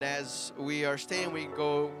As we are staying, we can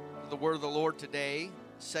go to the word of the Lord today,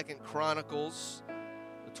 Second Chronicles,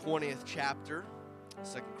 the 20th chapter,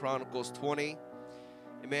 Second Chronicles 20.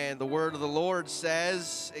 Amen. The word of the Lord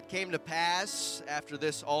says, "It came to pass after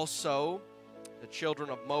this also, the children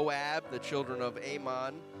of Moab, the children of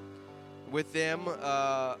Ammon, with them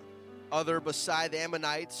other beside the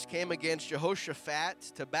Ammonites, came against Jehoshaphat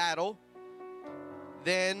to battle.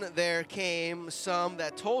 Then there came some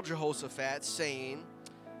that told Jehoshaphat, saying,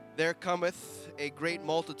 There cometh a great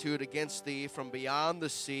multitude against thee from beyond the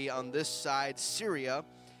sea on this side Syria,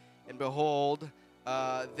 and behold,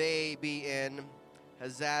 they be in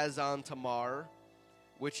Hazazon Tamar,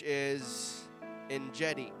 which is in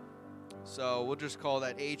Gedi." So we'll just call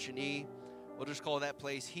that H and E. We'll just call that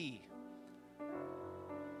place He.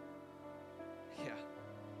 Yeah.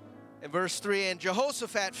 In verse 3, "And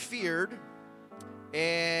Jehoshaphat feared,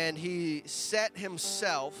 and he set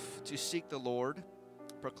himself to seek the Lord,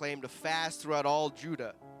 proclaimed a fast throughout all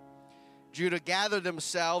Judah. Judah gathered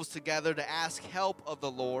themselves together to ask help of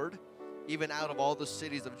the Lord. Even out of all the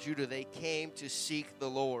cities of Judah, they came to seek the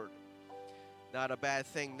Lord." Not a bad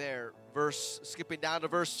thing there. Skipping down to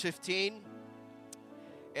verse 15.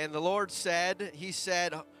 "And the Lord said, He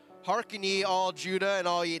said, Hearken ye all Judah and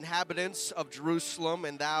all ye inhabitants of Jerusalem,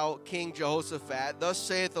 and thou King Jehoshaphat, thus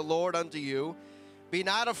saith the Lord unto you, Be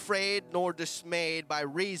not afraid nor dismayed by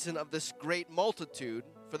reason of this great multitude,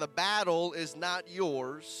 for the battle is not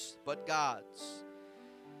yours, but God's.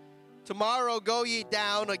 Tomorrow go ye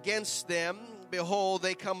down against them. Behold,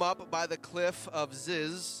 they come up by the cliff of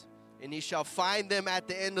Ziz, and ye shall find them at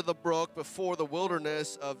the end of the brook before the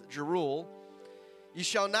wilderness of Jeruel. Ye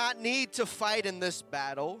shall not need to fight in this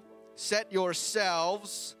battle. Set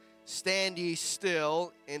yourselves, stand ye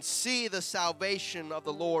still, and see the salvation of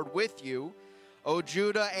the Lord with you. O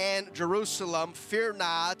Judah and Jerusalem, fear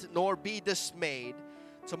not, nor be dismayed.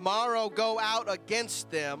 Tomorrow go out against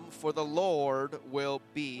them, for the Lord will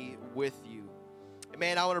be with you."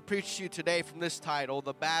 Amen. I want to preach to you today from this title,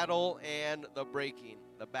 "The Battle and the Breaking."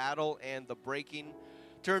 The battle and the breaking.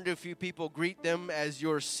 Turn to a few people, greet them as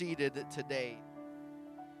you're seated today.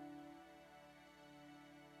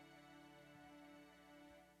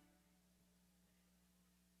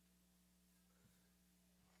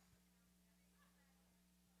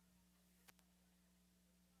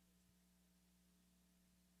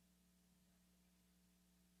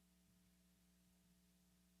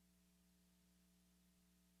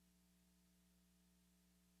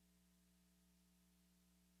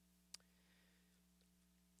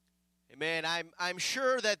 Man, I'm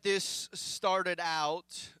sure that this started out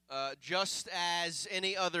just as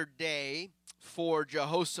any other day for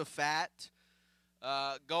Jehoshaphat,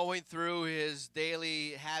 going through his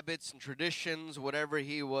daily habits and traditions, whatever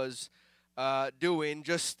he was doing,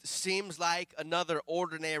 just seems like another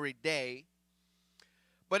ordinary day.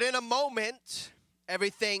 But in a moment,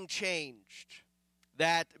 everything changed.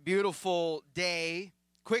 That beautiful day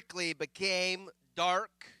quickly became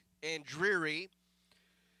dark and dreary.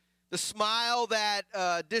 The smile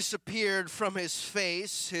that disappeared from his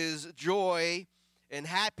face, his joy and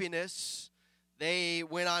happiness, they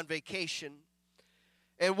went on vacation.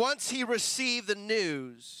 And once he received the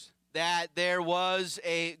news that there was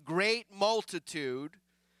a great multitude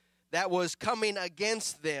that was coming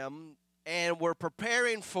against them and were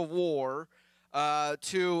preparing for war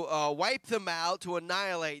to wipe them out, to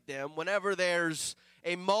annihilate them, whenever there's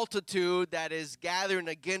a multitude that is gathering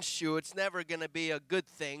against you, it's never going to be a good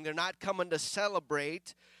thing. They're not coming to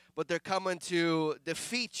celebrate, but they're coming to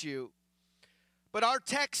defeat you. But our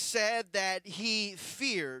text said that he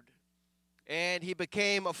feared and he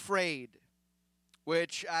became afraid,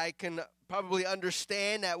 which I can probably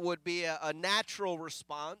understand that would be a natural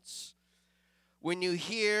response when you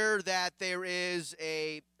hear that there is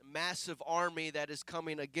a massive army that is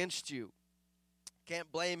coming against you.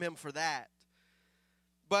 Can't blame him for that.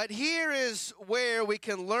 But here is where we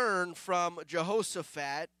can learn from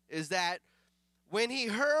Jehoshaphat, is that when he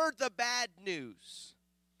heard the bad news,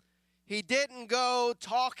 he didn't go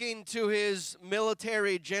talking to his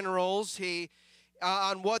military generals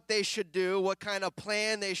on what they should do, what kind of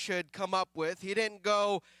plan they should come up with. He didn't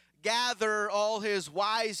go gather all his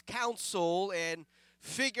wise counsel and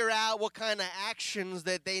figure out what kind of actions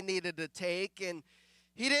that they needed to take, and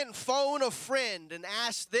he didn't phone a friend and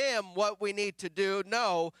ask them what we need to do.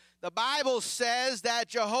 No, the Bible says that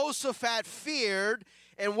Jehoshaphat feared,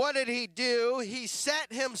 and what did he do? He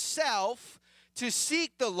set himself to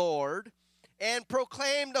seek the Lord and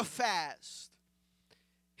proclaimed a fast.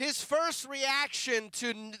 His first reaction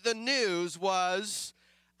to the news was,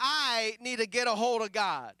 I need to get a hold of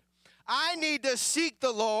God. I need to seek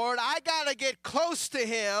the Lord. I got to get close to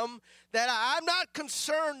him, that I'm not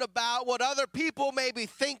concerned about what other people may be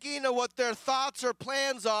thinking or what their thoughts or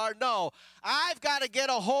plans are. No, I've got to get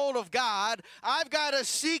a hold of God. I've got to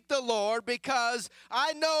seek the Lord, because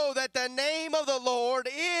I know that the name of the Lord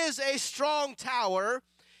is a strong tower,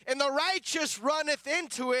 and the righteous runneth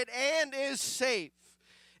into it and is safe.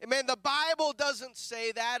 Amen. The Bible doesn't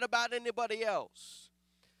say that about anybody else.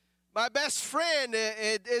 My best friend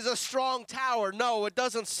is a strong tower. No, it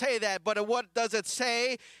doesn't say that. But what does it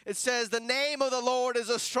say? It says the name of the Lord is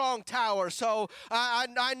a strong tower. So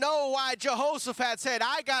I know why Jehoshaphat said,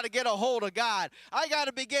 I got to get a hold of God. I got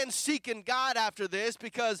to begin seeking God after this,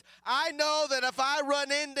 because I know that if I run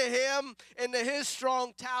into him, into his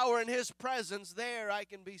strong tower, in his presence, there I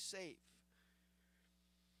can be safe.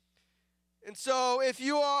 And so if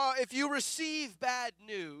you receive bad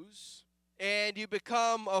news, and you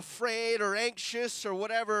become afraid or anxious or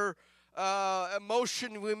whatever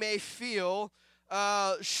emotion we may feel,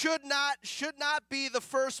 should not be the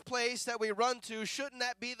first place that we run to. Shouldn't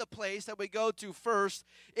that be the place that we go to first?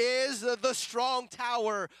 Is the strong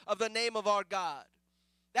tower of the name of our God.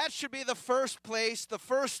 That should be the first place, the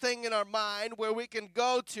first thing in our mind where we can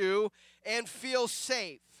go to and feel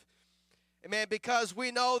safe. Amen. Because we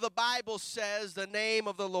know the Bible says the name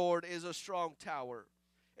of the Lord is a strong tower.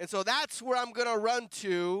 And so that's where I'm going to run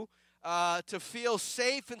to feel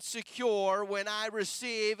safe and secure when I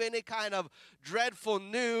receive any kind of dreadful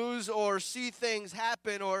news, or see things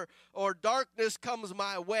happen, or darkness comes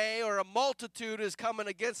my way, or a multitude is coming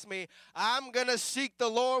against me. I'm going to seek the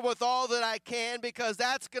Lord with all that I can, because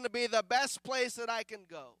that's going to be the best place that I can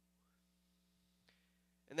go.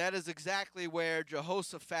 And that is exactly where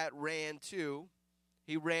Jehoshaphat ran to.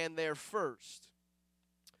 He ran there first.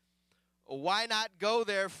 Why not go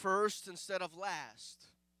there first instead of last?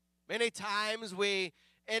 Many times we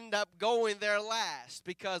end up going there last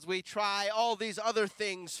because we try all these other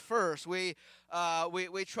things first. We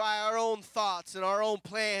try our own thoughts and our own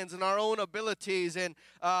plans and our own abilities, and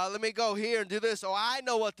let me go here and do this. Oh, I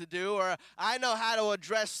know what to do, or I know how to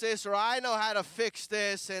address this, or I know how to fix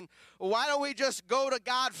this. And why don't we just go to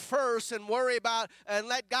God first and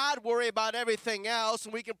let God worry about everything else,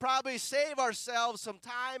 and we can probably save ourselves some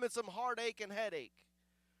time and some heartache and headache.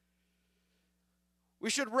 We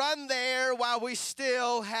should run there while we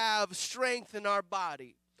still have strength in our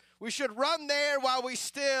body. We should run there while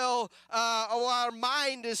while our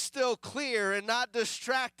mind is still clear and not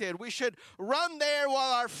distracted. We should run there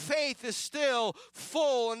while our faith is still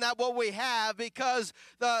full, and that's what we have, because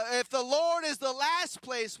if the Lord is the last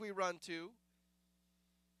place we run to,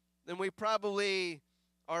 then we probably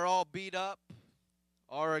are all beat up,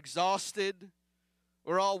 are exhausted,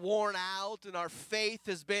 we're all worn out, and our faith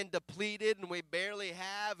has been depleted, and we barely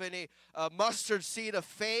have any mustard seed of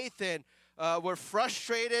faith, and we're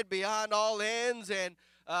frustrated beyond all ends, and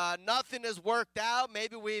nothing has worked out.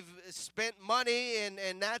 Maybe we've spent money,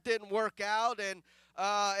 and that didn't work out, and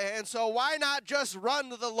so why not just run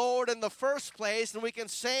to the Lord in the first place, and we can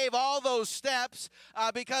save all those steps,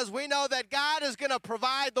 because we know that God is going to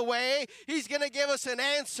provide the way. He's going to give us an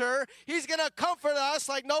answer. He's going to comfort us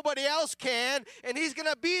like nobody else can, and he's going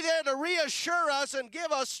to be there to reassure us and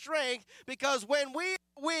give us strength, because when we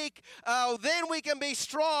are weak, then we can be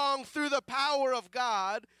strong through the power of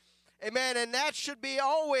God. Amen. And that should be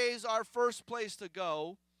always our first place to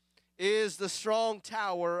go, is the strong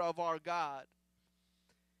tower of our God.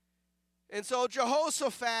 And so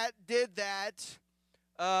Jehoshaphat did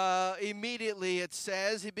that immediately, it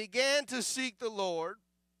says. He began to seek the Lord.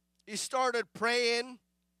 He started praying,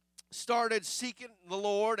 started seeking the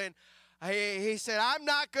Lord, and he said, I'm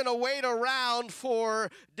not going to wait around for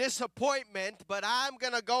disappointment, but I'm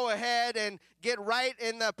going to go ahead and get right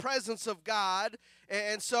in the presence of God.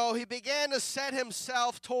 And so he began to set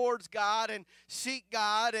himself towards God and seek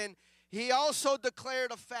God, and he also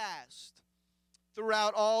declared a fast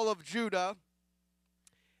throughout all of Judah,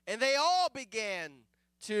 and they all began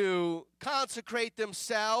to consecrate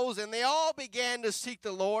themselves, and they all began to seek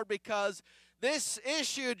the Lord, because this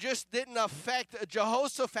issue just didn't affect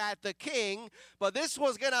Jehoshaphat the king, but this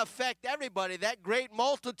was going to affect everybody. That great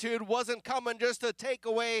multitude wasn't coming just to take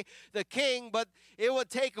away the king, but it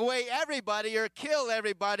would take away everybody or kill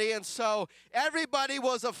everybody. And so everybody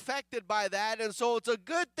was affected by that. And so it's a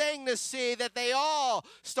good thing to see that they all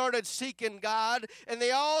started seeking God, and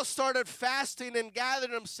they all started fasting and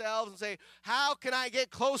gathering themselves and say, how can I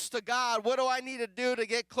get close to God? What do I need to do to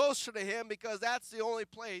get closer to him? Because that's the only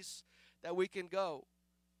place that we can go.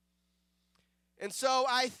 And so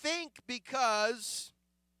I think because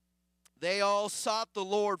they all sought the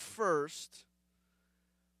Lord first,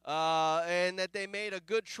 and that they made a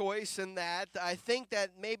good choice in that. I think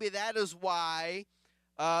that maybe that is why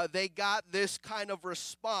they got this kind of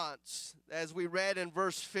response, as we read in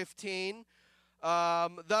verse 15.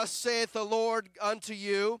 Thus saith the Lord unto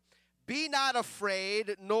you, be not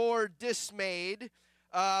afraid nor dismayed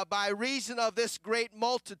by reason of this great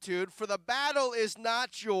multitude, for the battle is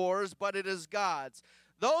not yours, but it is God's.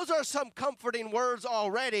 Those are some comforting words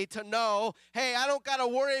already to know, hey, I don't got to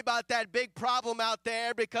worry about that big problem out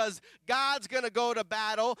there because God's going to go to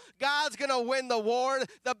battle. God's going to win the war.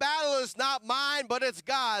 The battle is not mine, but it's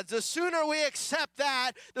God's. The sooner we accept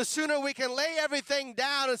that, the sooner we can lay everything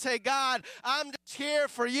down and say, God, I'm just here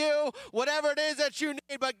for you, whatever it is that you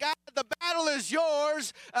need. But God, the battle is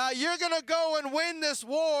yours. You're going to go and win this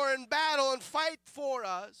war and battle and fight for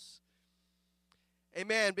us.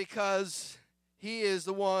 Amen, because He is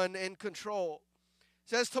the one in control. It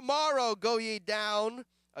says, tomorrow go ye down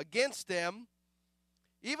against them.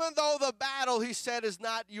 Even though the battle, he said, is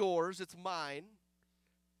not yours, it's mine.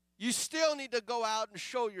 You still need to go out and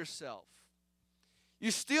show yourself. You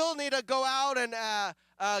still need to go out and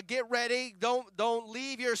get ready. Don't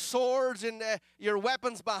leave your swords and your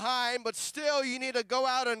weapons behind, but still you need to go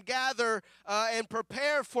out and gather and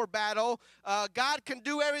prepare for battle. God can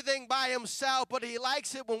do everything by himself, but he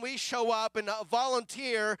likes it when we show up and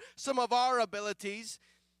volunteer some of our abilities,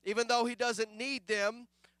 even though he doesn't need them.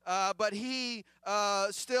 But he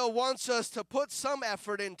still wants us to put some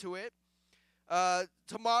effort into it.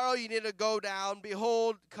 Tomorrow you need to go down.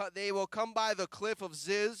 Behold, they will come by the cliff of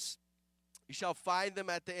Ziz. You shall find them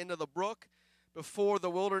at the end of the brook, before the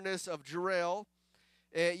wilderness of Jereel.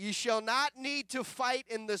 You shall not need to fight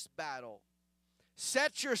in this battle.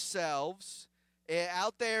 Set yourselves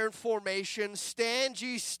out there in formation. Stand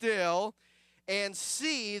ye still, and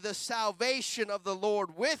see the salvation of the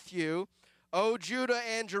Lord with you. O Judah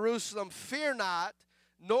and Jerusalem, fear not,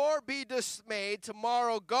 nor be dismayed.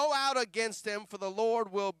 Tomorrow go out against them, for the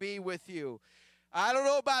Lord will be with you. I don't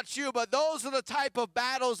know about you, but those are the type of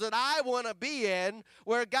battles that I want to be in,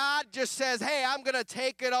 where God just says, hey, I'm going to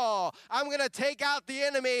take it all. I'm going to take out the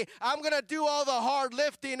enemy. I'm going to do all the hard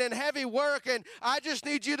lifting and heavy work, and I just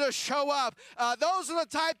need you to show up. Those are the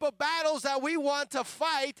type of battles that we want to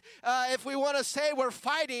fight if we want to say we're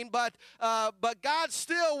fighting, but God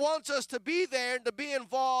still wants us to be there and to be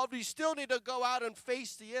involved. You still need to go out and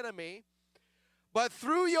face the enemy. But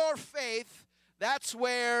through your faith, that's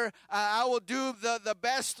where I will do the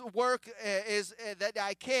best work that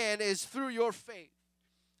I can, is through your faith.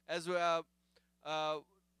 As the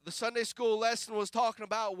Sunday school lesson was talking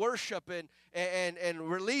about worship and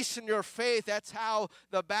releasing your faith. That's how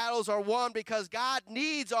the battles are won, because God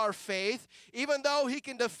needs our faith. Even though he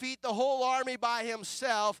can defeat the whole army by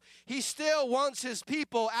himself, he still wants his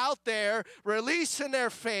people out there releasing their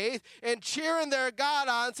faith and cheering their God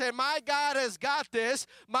on, saying, my God has got this.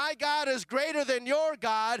 My God is greater than your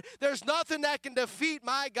God. There's nothing that can defeat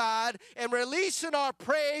my God. And releasing our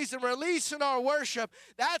praise and releasing our worship,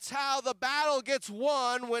 that's how the battle gets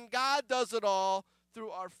won, when God does it all through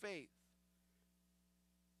our faith.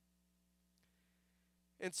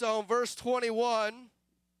 And so in verse 21,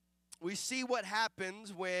 we see what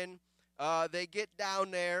happens when they get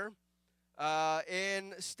down there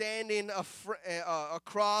and standing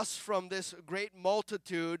across from this great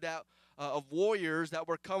multitude of warriors that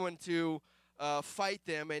were coming to fight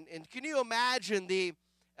them. And can you imagine the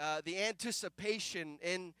anticipation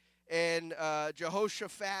in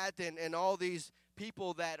Jehoshaphat and all these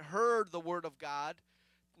people that heard the word of God,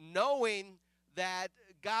 knowing that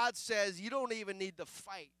God says you don't even need to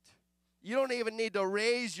fight. You don't even need to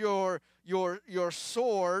raise your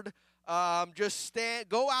sword. Just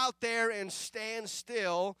go out there and stand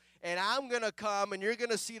still, and I'm going to come, and you're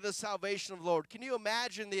going to see the salvation of the Lord. Can you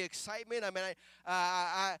imagine the excitement? I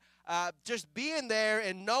mean, just being there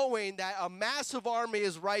and knowing that a massive army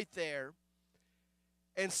is right there,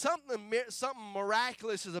 and something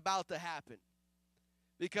miraculous is about to happen.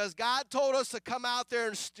 Because God told us to come out there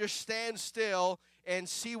and just stand still and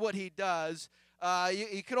see what he does.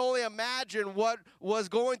 You can only imagine what was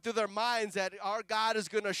going through their minds, that our God is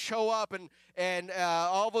going to show up and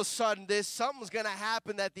all of a sudden something's going to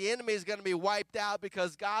happen, that the enemy is going to be wiped out,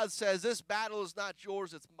 because God says this battle is not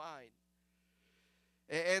yours, it's mine.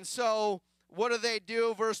 And so what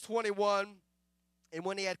do? Verse 21, and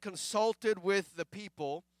when he had consulted with the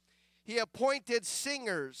people, he appointed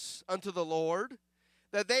singers unto the Lord,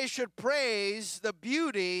 that they should praise the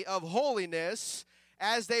beauty of holiness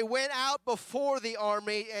as they went out before the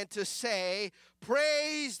army, and to say,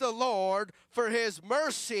 praise the Lord, for his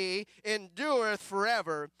mercy endureth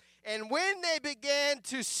forever. And when they began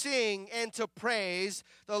to sing and to praise,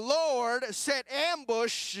 the Lord set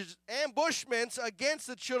ambushments against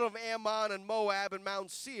the children of Ammon and Moab and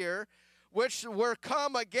Mount Seir, which were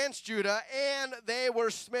come against Judah, and they were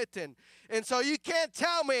smitten. And so you can't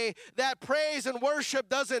tell me that praise and worship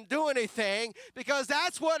doesn't do anything, because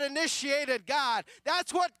that's what initiated God.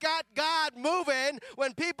 That's what got God moving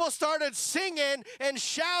when people started singing and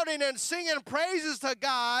shouting and singing praises to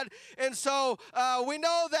God. And so we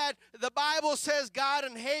know that the Bible says God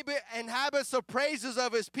inhabits the praises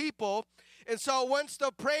of his people. And so once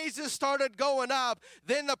the praises started going up,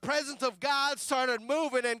 then the presence of God started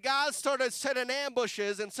moving, and God started setting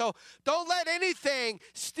ambushes. And so don't let anything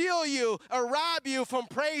steal you or rob you from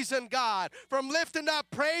praising God, from lifting up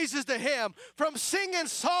praises to him, from singing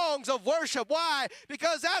songs of worship. Why?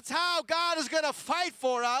 Because that's how God is going to fight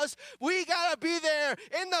for us. We got to be there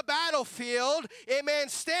in the battlefield, amen,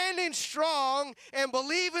 standing strong and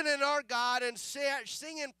believing in our God and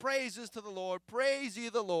singing praises to the Lord. Praise ye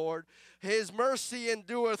the Lord. His mercy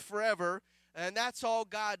endureth forever. And that's all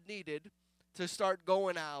God needed to start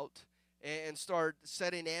going out and start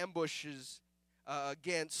setting ambushes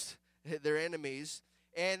against their enemies.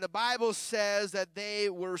 And the Bible says that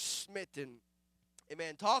they were smitten.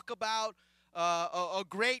 Amen. Talk about a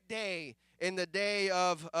great day in the day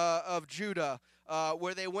of Judah,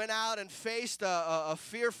 where they went out and faced a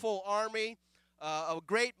fearful army, a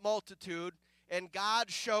great multitude, and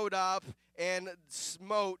God showed up and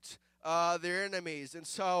smote their enemies. And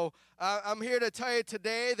so I'm here to tell you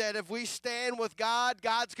today that if we stand with God,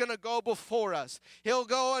 God's going to go before us. He'll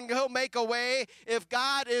go and he'll make a way. If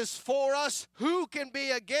God is for us, who can be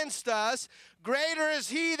against us? Greater is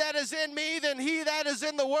he that is in me than he that is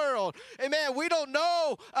in the world. Amen. We don't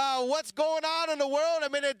know what's going on in the world. I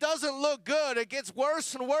mean, it doesn't look good. It gets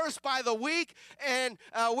worse and worse by the week, and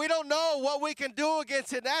we don't know what we can do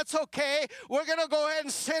against it. That's okay. We're going to go ahead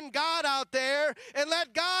and send God out there and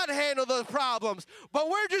let God handle the problems. But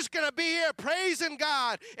we're just going to be here praising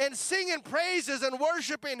God and singing praises and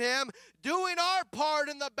worshiping him, doing our part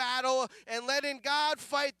in the battle and letting God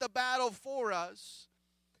fight the battle for us.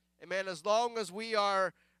 Amen. As long as we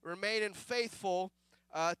are remaining faithful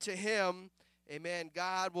to him, amen,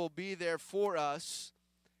 God will be there for us.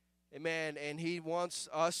 Amen. And he wants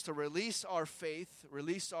us to release our faith,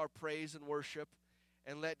 release our praise and worship,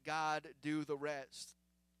 and let God do the rest.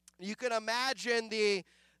 You can imagine the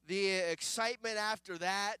excitement after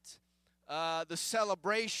that, the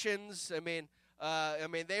celebrations. I mean,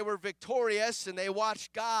 they were victorious, and they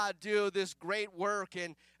watched God do this great work,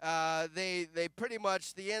 and they pretty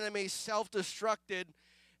much, the enemy self-destructed,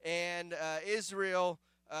 and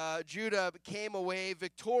Judah came away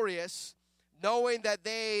victorious, knowing that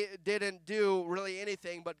they didn't do really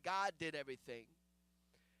anything, but God did everything.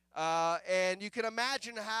 And you can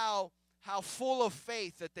imagine how full of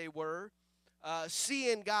faith that they were,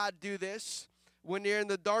 seeing God do this. When you're in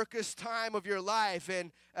the darkest time of your life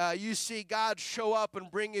and you see God show up and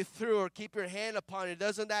bring you through or keep your hand upon it,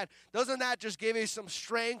 doesn't that just give you some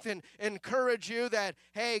strength and encourage you that,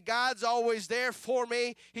 hey, God's always there for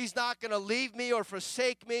me. He's not going to leave me or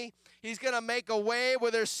forsake me. He's going to make a way where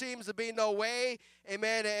there seems to be no way.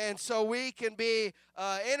 Amen. And so we can be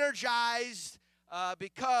energized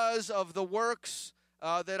because of the works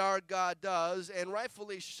that our God does, and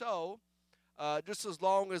rightfully so. Just as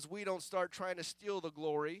long as we don't start trying to steal the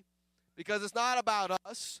glory, because it's not about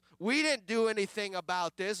us. We didn't do anything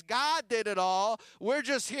about this. God did it all. We're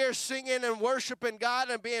just here singing and worshiping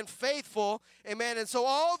God and being faithful. Amen. And so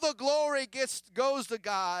all the glory goes to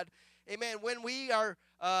God. Amen. When we are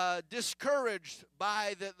discouraged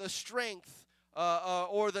by the strength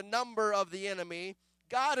or the number of the enemy,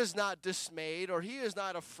 God is not dismayed, or he is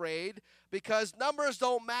not afraid, because numbers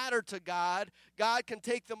don't matter to God. God can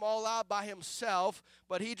take them all out by himself,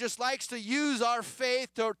 but he just likes to use our faith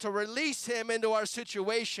to release him into our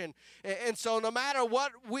situation. And so no matter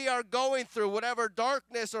what we are going through, whatever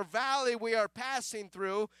darkness or valley we are passing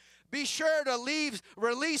through, be sure to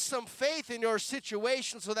release some faith in your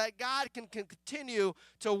situation so that God can continue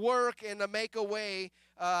to work and to make a way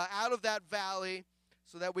out of that valley,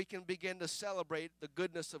 so that we can begin to celebrate the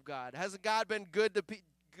goodness of God. Hasn't God been good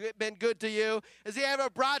to you? Has he ever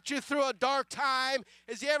brought you through a dark time?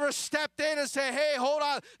 Has he ever stepped in and said, hey, hold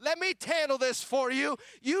on, let me handle this for you?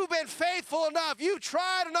 You've been faithful enough. You've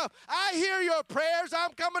tried enough. I hear your prayers.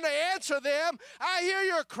 I'm coming to answer them. I hear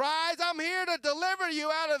your cries. I'm here to deliver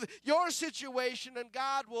you out of your situation, and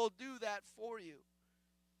God will do that for you.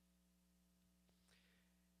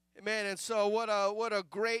 Amen. And so what a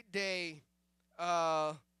great day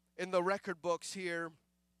in the record books here.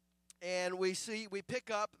 And we pick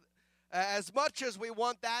up As much as we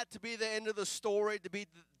want that to be the end of the story,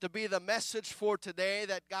 to be the message for today,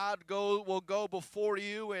 that God will go before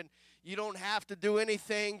you and you don't have to do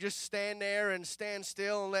anything, just stand there and stand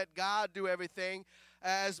still and let God do everything.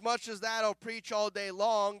 As much as that I'll preach all day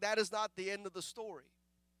long, that is not the end of the story.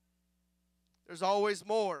 There's always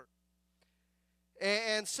more.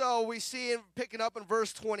 And so we see, picking up in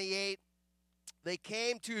verse 28, they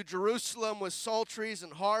came to Jerusalem with psalteries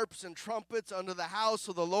and harps and trumpets unto the house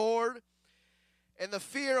of the Lord. And the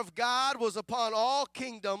fear of God was upon all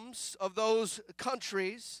kingdoms of those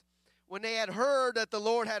countries, when they had heard that the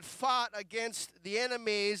Lord had fought against the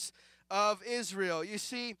enemies of Israel. You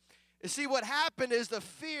see what happened is the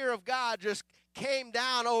fear of God just came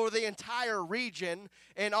down over the entire region,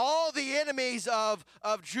 and all the enemies of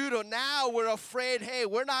Judah now were afraid, hey,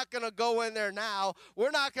 we're not going to go in there now.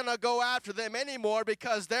 We're not going to go after them anymore,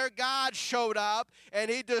 because their God showed up and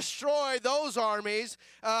he destroyed those armies.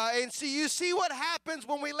 And so you see what happens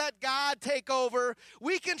when we let God take over.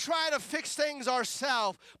 We can try to fix things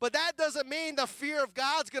ourselves, but that doesn't mean the fear of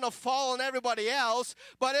God's going to fall on everybody else.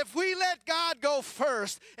 But if we let God go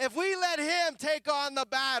first, if we let him take on the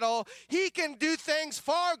battle, he can do things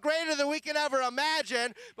far greater than we can ever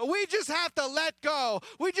imagine. But we just have to let go.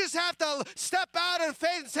 We just have to step out in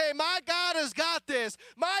faith and say, my God has got this.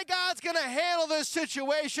 My God's going to handle this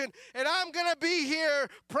situation, and I'm going to be here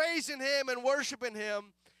praising him and worshiping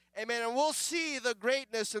him. Amen. And we'll see the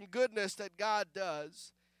greatness and goodness that God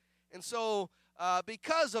does. And so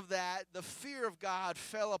because of that, the fear of God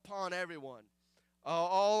fell upon everyone,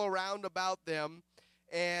 all around about them.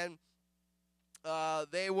 And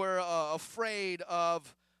they were afraid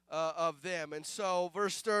of them. And so,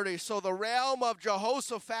 verse 30, so the realm of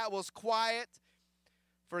Jehoshaphat was quiet,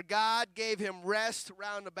 for God gave him rest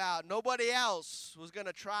round about. Nobody else was going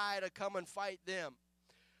to try to come and fight them.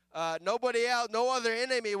 Nobody else, no other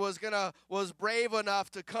enemy was brave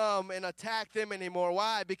enough to come and attack them anymore.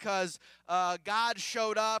 Why? Because God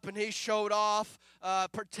showed up and he showed off,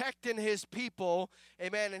 protecting his people.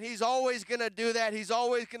 Amen. And he's always going to do that. He's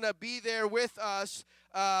always going to be there with us,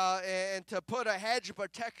 and to put a hedge of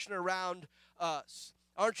protection around us.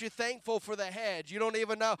 Aren't you thankful for the hedge? You don't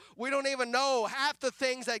even know. We don't even know half the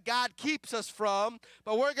things that God keeps us from,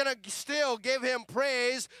 but we're going to still give him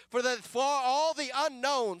praise for all the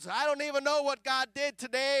unknowns. I don't even know what God did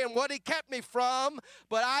today and what he kept me from,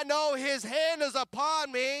 but I know his hand is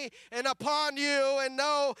upon me and upon you, and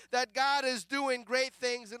know that God is doing great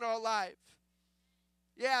things in our life.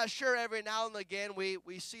 Yeah, sure, every now and again we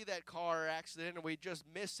see that car accident and we just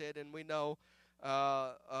miss it, and we know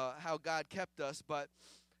how God kept us, but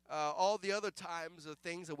all the other times, the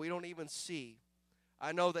things that we don't even see,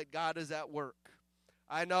 I know that God is at work.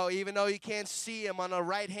 I know, even though you can't see him on the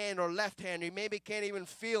right hand or left hand, you maybe can't even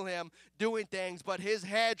feel him doing things, but his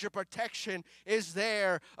hedge of protection is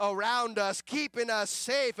there around us, keeping us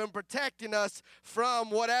safe and protecting us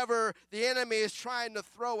from whatever the enemy is trying to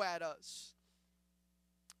throw at us.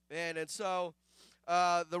 And so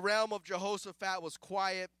the realm of Jehoshaphat was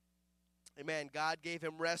quiet. Amen. God gave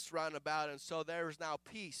him rest round about, and so there is now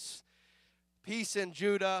peace. Peace in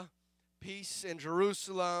Judah, peace in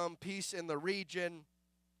Jerusalem, peace in the region,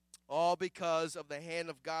 all because of the hand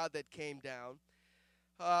of God that came down.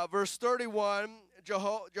 Verse 31,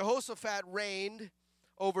 Jehoshaphat reigned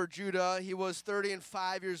over Judah. He was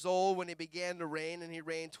 35 years old when he began to reign, and he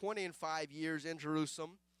reigned 25 years in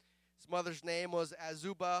Jerusalem. His mother's name was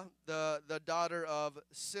Azubah, the daughter of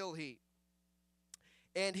Silhi.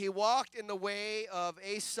 And he walked in the way of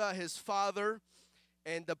Asa his father,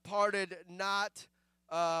 and departed not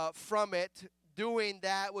from it, doing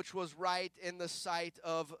that which was right in the sight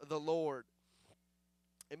of the Lord.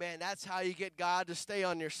 Amen. That's how you get God to stay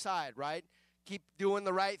on your side, right? Keep doing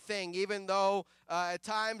the right thing, even though at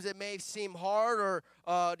times it may seem hard, or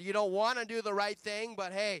you don't want to do the right thing.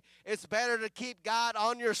 But hey, it's better to keep God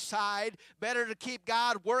on your side, better to keep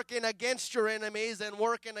God working against your enemies than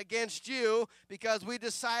working against you, because we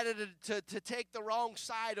decided to take the wrong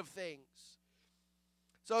side of things.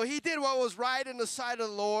 So he did what was right in the sight of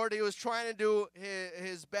the Lord. He was trying to do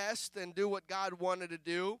his best and do what God wanted to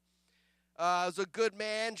do. He was a good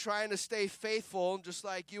man trying to stay faithful, just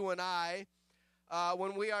like you and I.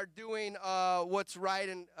 When we are doing what's right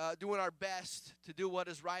and doing our best to do what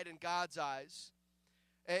is right in God's eyes.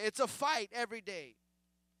 It's a fight every day.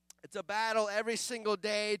 It's a battle every single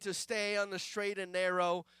day to stay on the straight and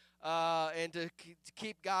narrow, and to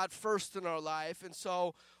keep God first in our life. And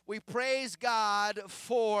so we praise God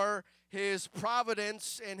for his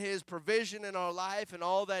providence and his provision in our life, and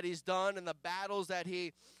all that he's done, and the battles that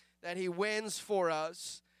he wins for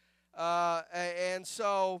us. And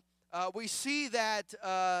so we see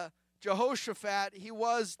that Jehoshaphat, he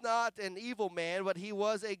was not an evil man, but he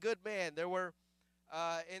was a good man. There were,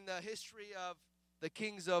 in the history of the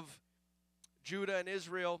kings of Judah and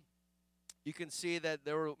Israel, you can see that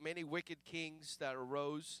there were many wicked kings that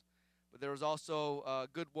arose, but there was also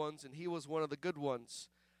good ones, and he was one of the good ones.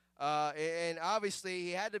 And obviously,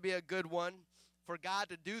 he had to be a good one for God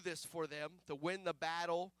to do this for them, to win the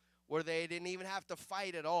battle where they didn't even have to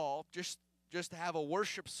fight at all, just to have a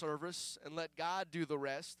worship service and let God do the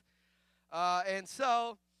rest. And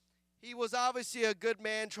so he was obviously a good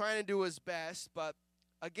man trying to do his best, but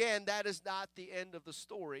again, that is not the end of the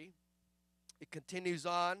story. It continues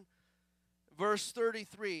on. Verse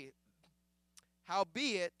 33,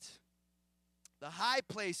 howbeit, the high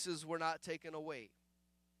places were not taken away.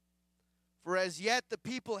 For as yet the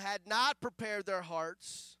people had not prepared their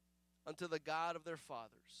hearts unto the God of their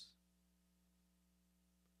fathers.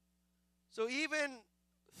 So even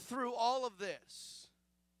through all of this,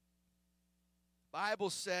 the Bible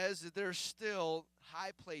says that there's still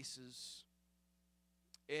high places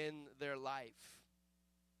in their life.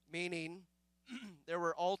 Meaning, there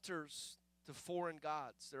were altars to foreign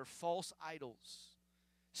gods. There are false idols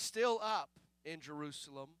still up in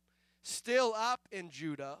Jerusalem, still up in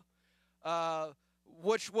Judah,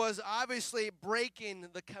 which was obviously breaking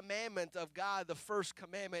the commandment of God, the first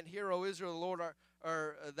commandment, Hear, O Israel, the Lord,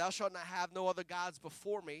 or thou shalt not have no other gods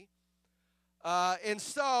before me. And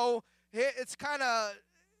so it kind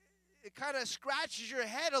of scratches your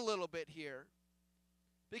head a little bit here.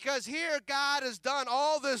 Because here God has done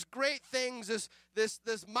all this great things,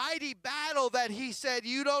 this mighty battle that he said,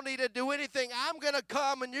 you don't need to do anything. I'm going to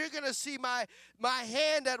come and you're going to see my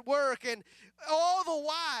hand at work. And all the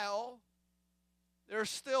while, there are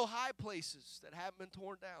still high places that haven't been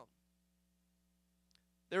torn down.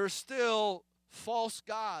 There are still false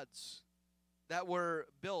gods that were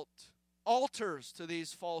built, altars to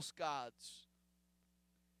these false gods.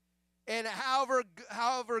 And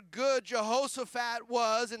however good Jehoshaphat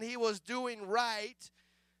was and he was doing right,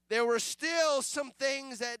 there were still some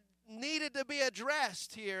things that needed to be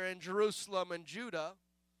addressed here in Jerusalem and Judah.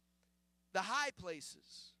 The high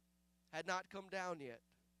places had not come down yet.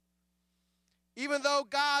 Even though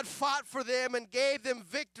God fought for them and gave them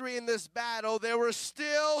victory in this battle, there were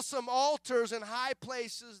still some altars and high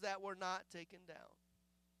places that were not taken down.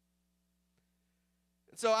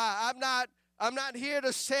 And so I'm not here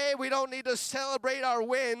to say we don't need to celebrate our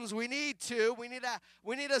wins. We need to. We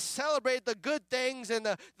need to celebrate the good things and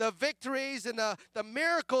the victories and the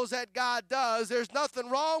miracles that God does. There's nothing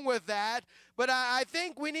wrong with that. But I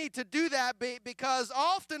think we need to do that because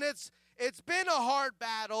often it's been a hard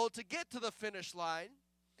battle to get to the finish line.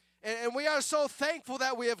 And we are so thankful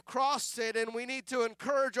that we have crossed it, and we need to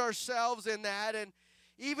encourage ourselves in that. And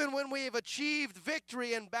even when we have achieved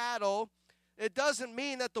victory in battle, it doesn't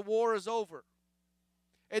mean that the war is over.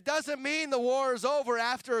 It doesn't mean the war is over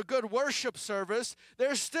after a good worship service.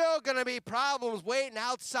 There's still going to be problems waiting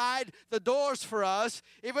outside the doors for us.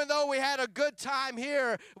 Even though we had a good time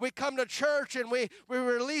here, we come to church and we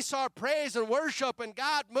release our praise and worship, and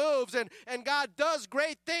God moves and God does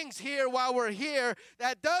great things here while we're here.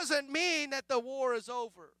 That doesn't mean that the war is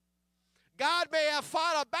over. God may have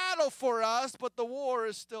fought a battle for us, but the war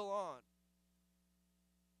is still on.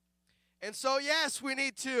 And so, yes, we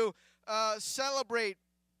need to celebrate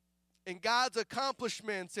in God's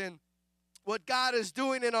accomplishments and what God is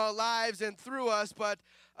doing in our lives and through us, but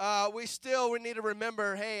we need to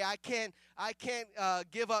remember, hey, I can't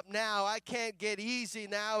give up now. I can't get easy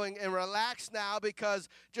now and relax now because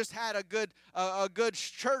just had a good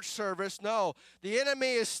church service. No, the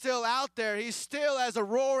enemy is still out there. He's still as a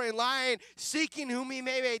roaring lion seeking whom he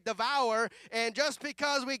may devour. And just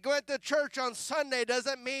because we went to church on Sunday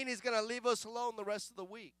doesn't mean he's going to leave us alone the rest of the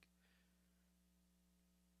week.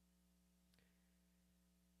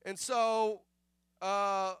 And so,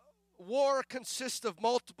 war consists of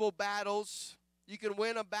multiple battles. You can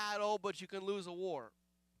win a battle, but you can lose a war.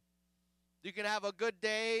 You can have a good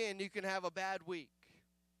day, and you can have a bad week.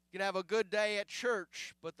 You can have a good day at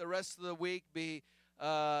church, but the rest of the week be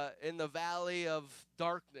in the valley of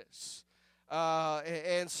darkness.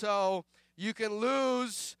 And so, you can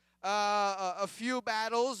lose a few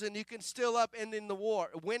battles, and you can still winning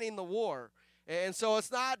the war. And so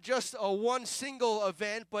it's not just a one single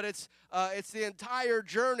event, but it's the entire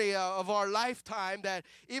journey of our lifetime, that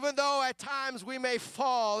even though at times we may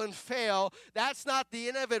fall and fail, that's not the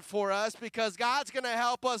end of it for us, because God's going to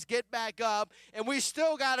help us get back up, and we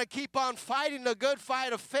still got to keep on fighting the good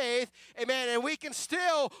fight of faith, amen, and we can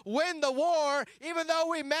still win the war even though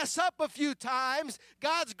we mess up a few times.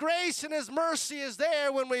 God's grace and His mercy is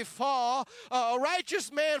there when we fall. A righteous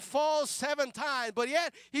man falls 7 times, but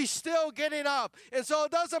yet he's still getting up. And so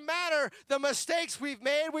it doesn't matter the mistakes we've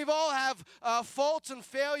made. We've all have faults and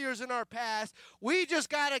failures in our past. We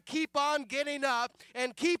just got to keep on getting up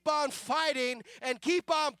and keep on fighting and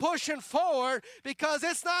keep on pushing forward, because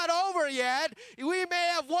it's not over yet. We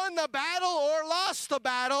may have won the battle or lost the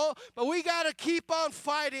battle, but we got to keep on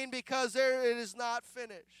fighting, because it is not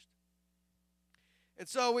finished. And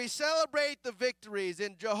so we celebrate the victories.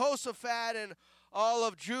 In Jehoshaphat and all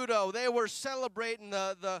of Judah, they were celebrating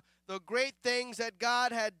the great things that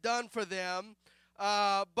God had done for them.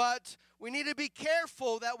 But we need to be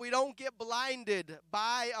careful that we don't get blinded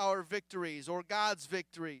by our victories or God's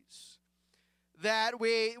victories. That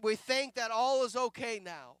we think that all is okay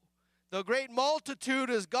now. The great multitude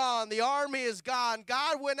is gone. The army is gone.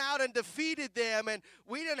 God went out and defeated them, and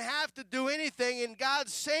we didn't have to do anything, and God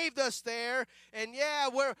saved us there. And yeah,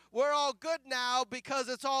 we're all good now because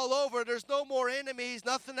it's all over. There's no more enemies,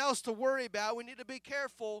 nothing else to worry about. We need to be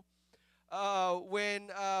careful when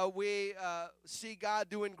we see God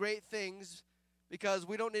doing great things, because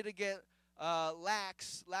we don't need to get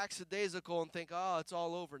lackadaisical and think, oh, it's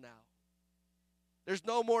all over now. There's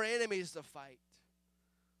no more enemies to fight.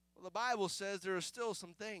 Well, the Bible says there are still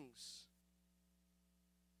some things.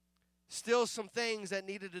 Still some things that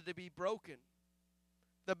needed to be broken.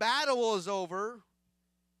 The battle was over,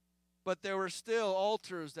 but there were still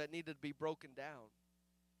altars that needed to be broken down.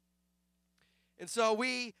 And so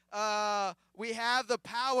we have the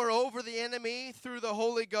power over the enemy through the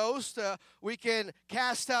Holy Ghost. We can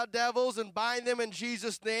cast out devils and bind them in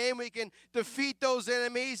Jesus' name. We can defeat those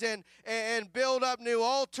enemies and build up new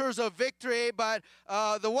altars of victory. But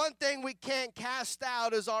the one thing we can't cast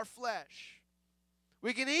out is our flesh.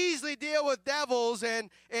 We can easily deal with devils and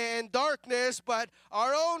darkness, but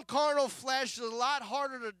our own carnal flesh is a lot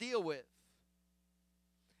harder to deal with.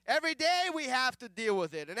 Every day we have to deal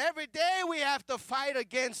with it, and every day we have to fight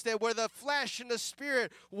against it, where the flesh and the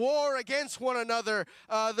spirit war against one another,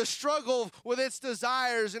 the struggle with its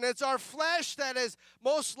desires, and it's our flesh that is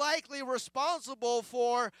most likely responsible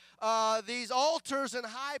for these altars in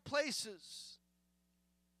high places.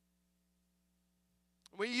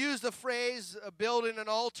 We use the phrase building an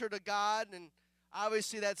altar to God, and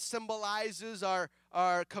obviously that symbolizes our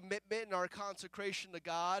commitment and our consecration to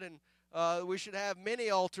God, and we should have many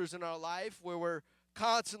altars in our life where we're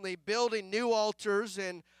constantly building new altars,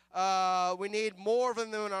 and we need more of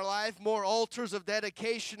them in our life, more altars of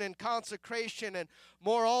dedication and consecration, and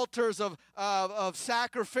more altars of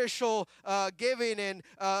sacrificial giving and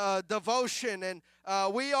devotion. And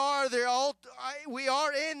we are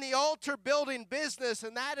in the altar building business,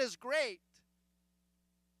 and that is great.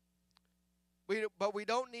 But we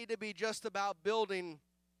don't need to be just about building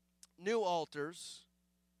new altars.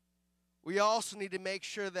 We also need to make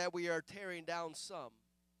sure that we are tearing down some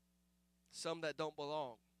that don't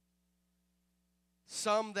belong,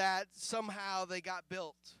 some that somehow they got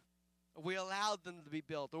built. We allowed them to be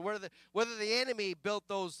built, or whether the enemy built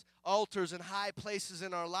those altars in high places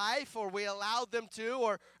in our life, or we allowed them to,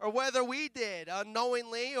 or whether we did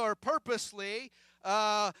unknowingly or purposely.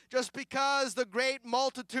 Just because the great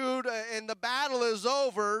multitude and the battle is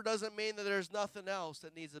over doesn't mean that there's nothing else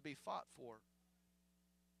that needs to be fought for.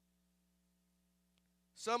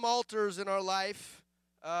 Some altars in our life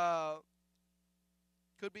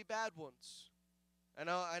could be bad ones.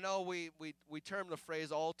 I know we term the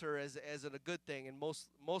phrase altar as a good thing, and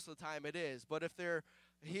most of the time it is. But if they're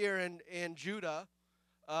here in Judah,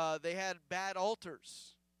 they had bad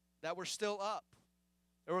altars that were still up.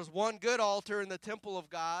 There was one good altar in the temple of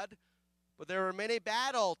God, but there were many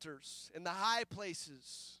bad altars in the high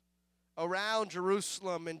places around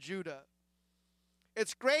Jerusalem and Judah.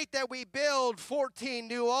 It's great that we build 14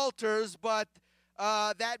 new altars, but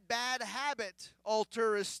that bad habit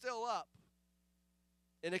altar is still up.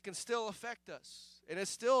 And it can still affect us. And it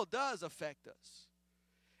still does affect us.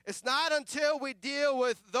 It's not until we deal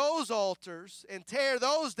with those altars and tear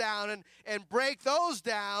those down and break those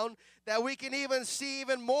down that we can even see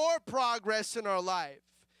even more progress in our life.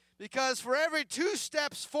 Because for every 2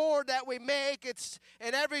 steps forward that we make,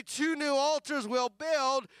 and every 2 new altars we'll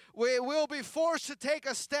build, we will be forced to take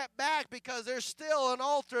a step back, because there's still an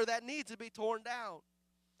altar that needs to be torn down.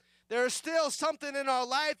 There's still something in our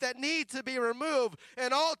life that needs to be removed.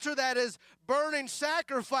 An altar that is burning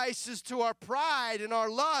sacrifices to our pride and our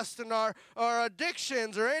lust and our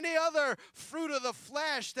addictions or any other fruit of the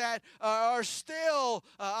flesh that are still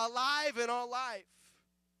alive in our life.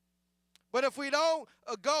 But if we don't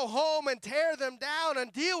go home and tear them down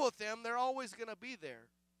and deal with them, they're always going to be there.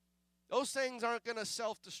 Those things aren't going to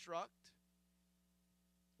self-destruct.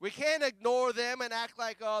 We can't ignore them and act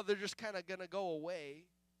like, oh, they're just kind of going to go away.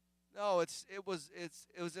 No, it was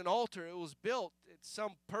an altar. It was built. It's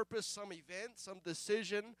some purpose, some event, some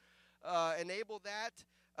decision enabled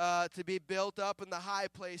that to be built up in the high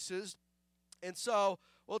places. And so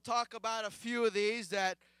we'll talk about a few of these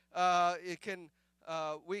that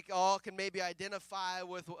we all can maybe identify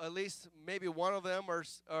with at least maybe one of them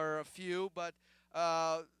or a few. But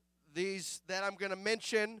these that I'm going to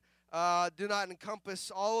mention do not encompass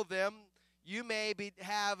all of them. You may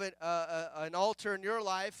have an altar in your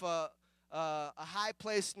life, a high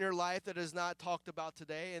place in your life that is not talked about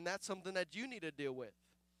today, and that's something that you need to deal with.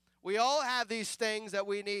 We all have these things that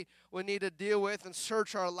we need to deal with and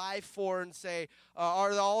search our life for and say,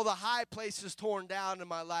 are all the high places torn down in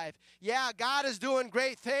my life? Yeah, God is doing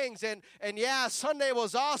great things, and yeah, Sunday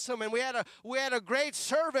was awesome, and we had a great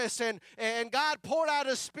service, and God poured out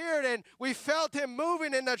His Spirit, and we felt Him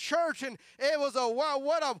moving in the church, and it was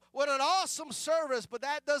what an awesome service. But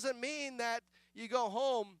that doesn't mean that you go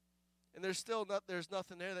home and there's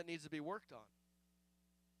nothing there that needs to be worked on.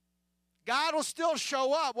 God will still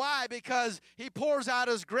show up. Why? Because He pours out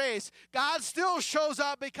His grace. God still shows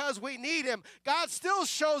up because we need Him. God still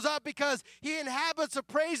shows up because He inhabits the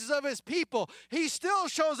praises of His people. He still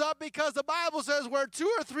shows up because the Bible says where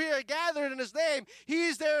 2 or 3 are gathered in His name,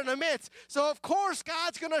 He's there in the midst. So of course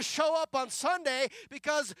God's going to show up on Sunday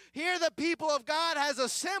because here the people of God has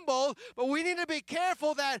assembled, but we need to be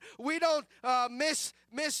careful that we don't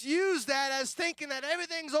misuse that as thinking that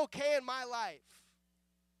everything's okay in my life.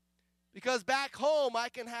 Because back home, I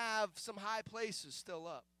can have some high places still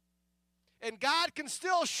up. And God can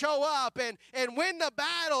still show up and win the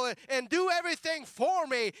battle and do everything for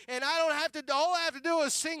me. And all I have to do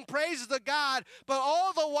is sing praises to God. But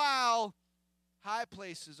all the while, high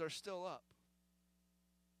places are still up.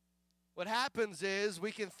 What happens is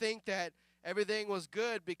we can think that everything was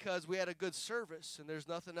good because we had a good service and there's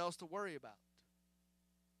nothing else to worry about.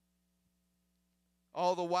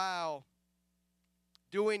 All the while,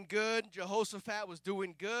 doing good. Jehoshaphat was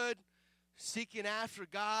doing good, seeking after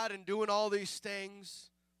God and doing all these things,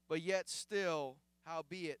 but yet still,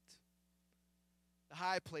 howbeit, the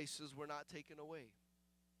high places were not taken away.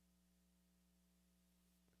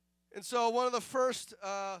 And so one of the first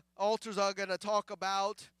altars I'm going to talk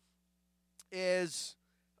about is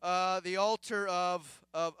the altar of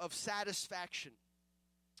satisfaction.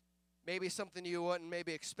 Maybe something you wouldn't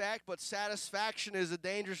maybe expect, but satisfaction is a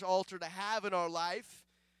dangerous altar to have in our life.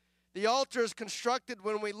 The altar is constructed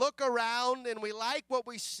when we look around and we like what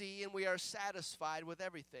we see and we are satisfied with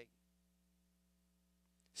everything.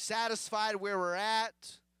 Satisfied where we're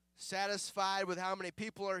at, satisfied with how many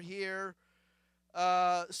people are here,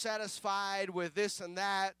 satisfied with this and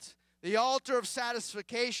that. The altar of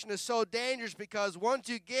satisfaction is so dangerous because once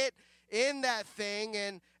you get in that thing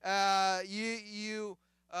and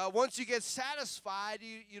once you get satisfied,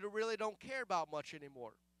 you really don't care about much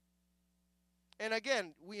anymore. And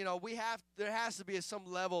again, there has to be some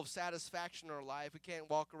level of satisfaction in our life. We can't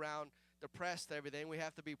walk around depressed and everything. We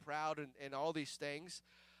have to be proud and all these things.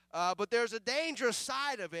 But there's a dangerous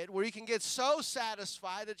side of it where you can get so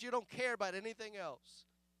satisfied that you don't care about anything else.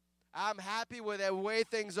 I'm happy with the way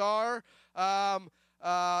things are.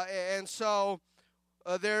 And so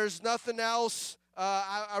there's nothing else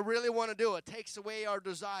I really want to do. It takes away our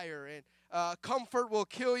desire. And comfort will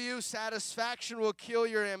kill you. Satisfaction will kill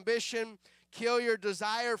your ambition, kill your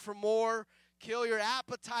desire for more, kill your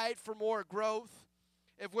appetite for more growth.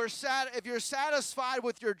 If you're satisfied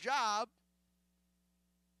with your job,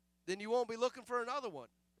 then you won't be looking for another one,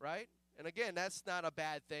 right? And again, that's not a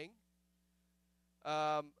bad thing.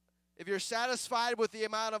 If you're satisfied with the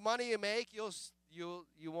amount of money you make, you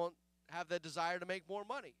won't have the desire to make more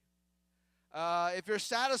money. If you're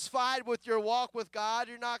satisfied with your walk with God,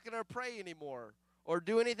 you're not going to pray anymore or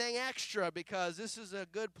do anything extra because this is a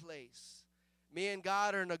good place. Me and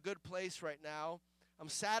God are in a good place right now. I'm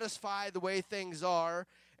satisfied the way things are,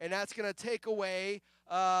 and that's going to take away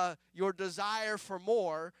your desire for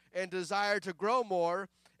more and desire to grow more.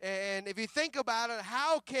 And if you think about it,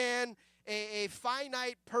 how can a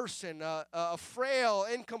finite person, a frail,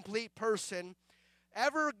 incomplete person,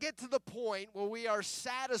 ever get to the point where we are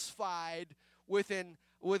satisfied within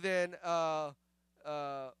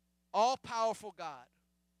all-powerful God?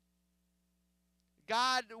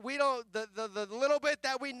 God, we don't, the little bit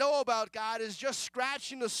that we know about God is just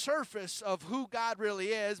scratching the surface of who God really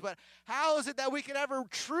is. But how is it that we can ever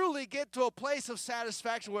truly get to a place of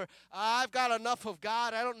satisfaction where I've got enough of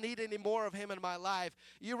God, I don't need any more of him in my life?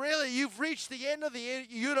 You've reached the end of the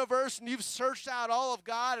universe and you've searched out all of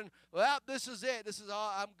God and, well, this is it. This is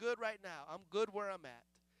all, I'm good right now. I'm good where I'm at.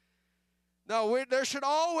 No, there should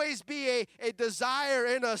always be a desire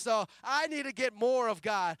in us, though. I need to get more of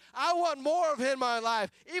God. I want more of him in my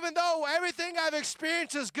life. Even though everything I've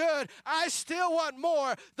experienced is good, I still want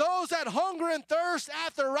more. Those that hunger and thirst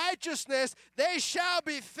after righteousness, they shall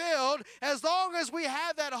be filled. As long as we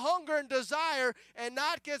have that hunger and desire and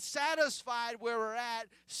not get satisfied where we're at,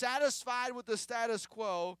 satisfied with the status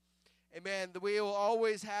quo, amen, we will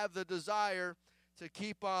always have the desire to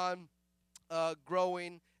keep on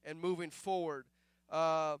growing and moving forward.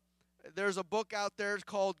 There's a book out there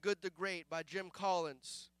called Good to Great by Jim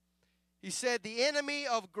Collins. He said, the enemy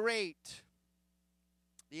of greatness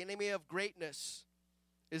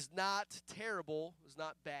is not terrible, is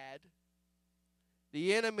not bad.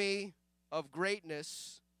 The enemy of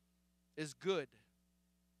greatness is good.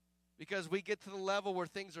 Because we get to the level where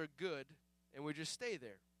things are good and we just stay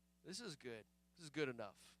there. This is good. This is good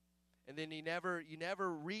enough. And then you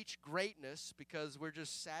never reach greatness because we're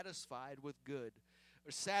just satisfied with good.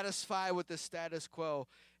 We're satisfied with the status quo.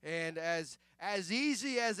 And as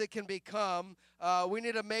easy as it can become, we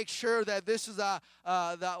need to make sure that this is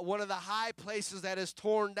one of the high places that is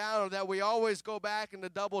torn down, or that we always go back and to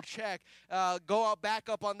double check, back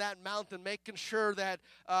up on that mountain, making sure that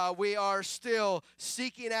we are still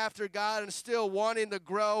seeking after God and still wanting to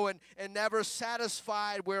grow and never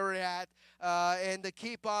satisfied where we're at, and to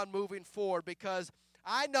keep on moving forward, because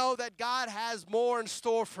I know that God has more in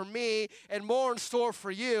store for me and more in store for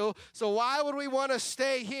you. So why would we want to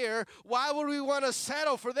stay here? Why would we want to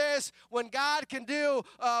settle for this when God can do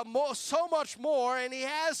so much more and he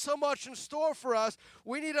has so much in store for us?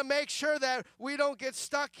 We need to make sure that we don't get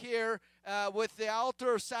stuck here with the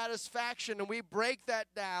altar of satisfaction, and we break that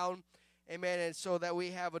down, amen, and so that we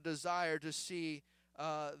have a desire to see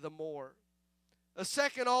the more. The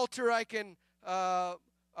second altar I can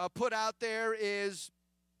put out there is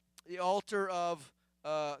the altar of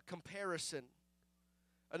comparison.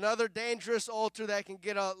 Another dangerous altar that can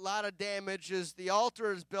get a lot of damage is the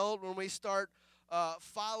altar is built when we start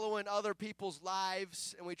following other people's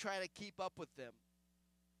lives and we try to keep up with them.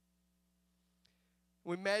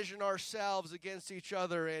 We measure ourselves against each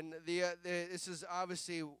other, and this is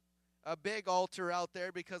obviously a big altar out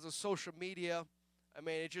there because of social media. I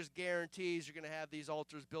mean, it just guarantees you're going to have these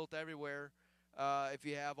altars built everywhere. If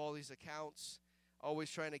you have all these accounts, always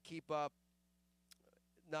trying to keep up.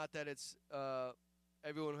 Not that it's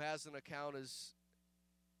everyone who has an account is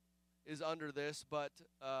under this, but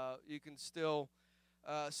you can still.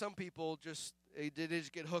 Some people just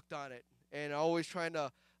get hooked on it and always trying to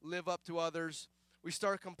live up to others. We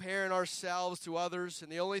start comparing ourselves to others, and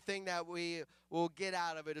the only thing that we will get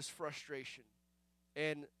out of it is frustration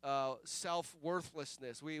and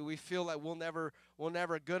self-worthlessness. We feel like we're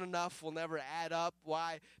never good enough. We'll never add up.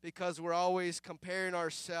 Why? Because we're always comparing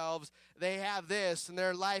ourselves. They have this, and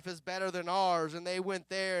their life is better than ours, and they went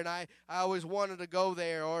there, and I always wanted to go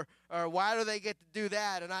there. Or why do they get to do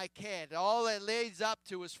that, and I can't? All that leads up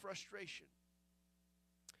to is frustration.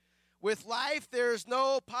 With life, there's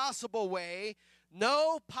no possible way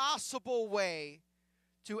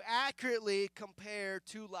to accurately compare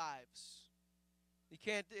two lives. You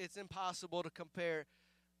can't. It's impossible to compare,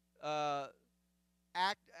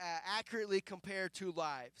 accurately compare two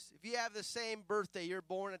lives. If you have the same birthday, you're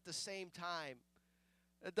born at the same time,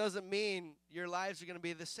 that doesn't mean your lives are going to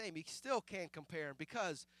be the same. You still can't compare them,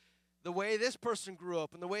 because the way this person grew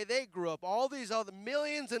up and the way they grew up, all these other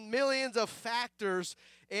millions and millions of factors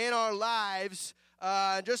in our lives.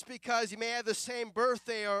 Just because you may have the same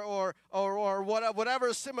birthday or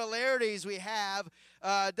whatever similarities we have,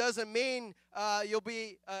 doesn't mean you'll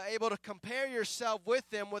be able to compare yourself with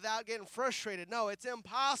them without getting frustrated. No, it's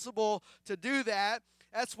impossible to do that.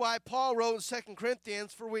 That's why Paul wrote in 2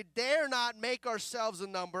 Corinthians, "For we dare not make ourselves a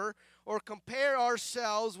number or compare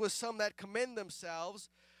ourselves with some that commend themselves,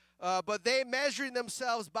 but they measuring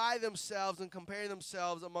themselves by themselves and comparing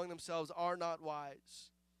themselves among themselves are not wise."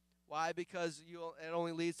 Why? Because it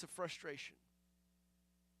only leads to frustration.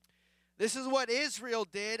 This is what Israel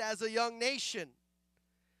did as a young nation.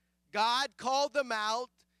 God called them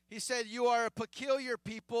out. He said, you are a peculiar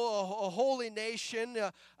people, a holy nation.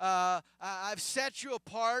 I've set you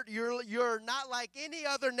apart. You're not like any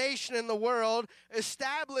other nation in the world.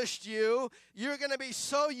 Established you. You're going to be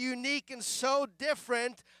so unique and so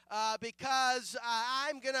different because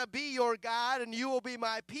I'm going to be your God and you will be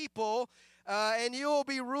my people. And you will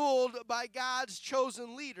be ruled by God's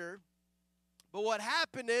chosen leader. But what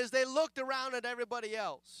happened is they looked around at everybody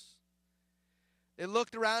else. They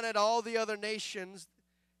looked around at all the other nations.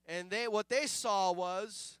 And what they saw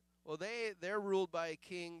was, well, they're ruled by a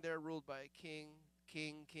king. They're ruled by a king.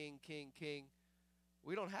 King.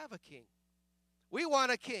 We don't have a king. We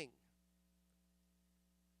want a king.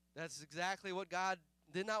 That's exactly what God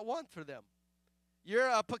did not want for them. You're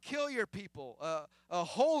a peculiar people, a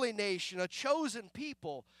holy nation, a chosen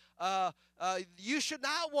people. You should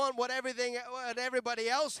not want what everybody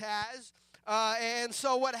else has. And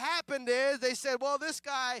so what happened is they said, well, this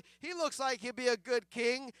guy, he looks like he'd be a good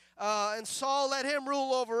king, and Saul, let him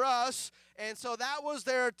rule over us. And so that was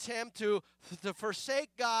their attempt to forsake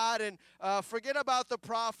God and forget about the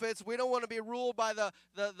prophets. We don't want to be ruled by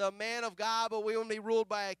the man of God, but we want to be ruled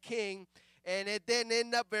by a king. And it didn't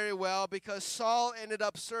end up very well because Saul ended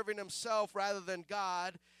up serving himself rather than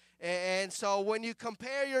God. And so when you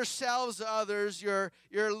compare yourselves to others, you're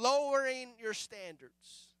lowering your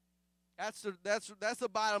standards. That's the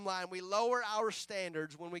bottom line. We lower our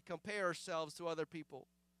standards when we compare ourselves to other people.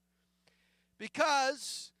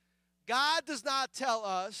 Because God does not tell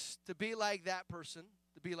us to be like that person,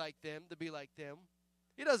 to be like them, to be like them.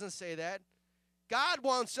 He doesn't say that. God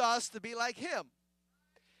wants us to be like him.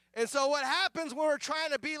 And so what happens when we're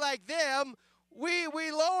trying to be like them, we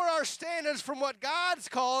lower our standards from what God's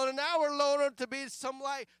calling, and now we're lowering to be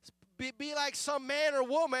like some man or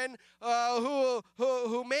woman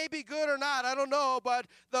who may be good or not, I don't know, but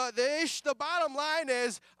the bottom line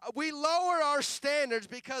is we lower our standards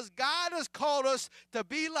because God has called us to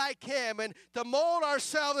be like him and to mold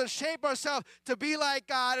ourselves and shape ourselves to be like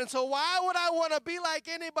God. And so why would I want to be like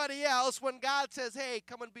anybody else when God says, hey,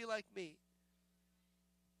 come and be like me?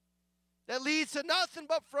 That leads to nothing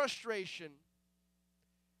but frustration.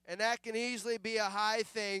 And that can easily be a high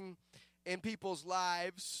thing in people's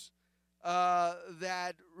lives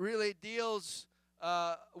that really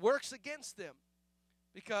works against them.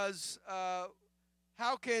 Because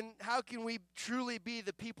how can we truly be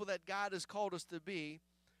the people that God has called us to be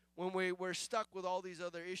when we're stuck with all these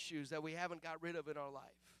other issues that we haven't got rid of in our life?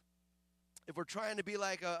 If we're trying to be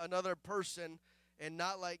like another person and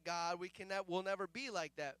not like God, we'll never be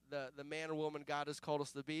like that, the man or woman God has called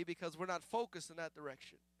us to be, because we're not focused in that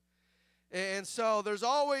direction. And so there's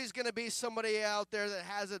always going to be somebody out there that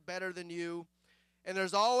has it better than you, and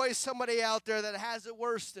there's always somebody out there that has it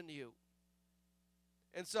worse than you.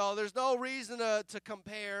 And so there's no reason to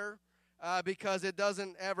compare because it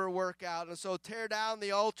doesn't ever work out. And so tear down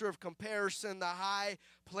the altar of comparison, the high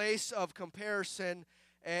place of comparison,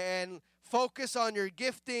 and focus on your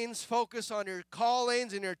giftings, focus on your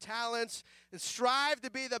callings and your talents, and strive to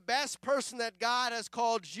be the best person that God has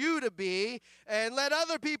called you to be, and let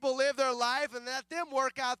other people live their life and let them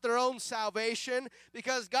work out their own salvation,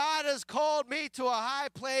 because God has called me to a high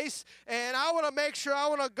place, and I want to make sure I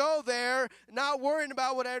want to go there, not worrying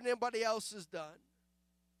about what anybody else has done.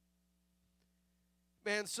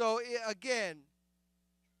 Man, so again,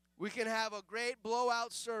 we can have a great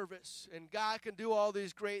blowout service, and God can do all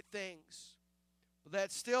these great things. But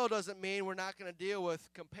that still doesn't mean we're not going to deal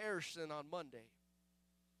with comparison on Monday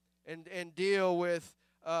and deal with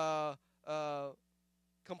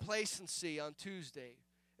complacency on Tuesday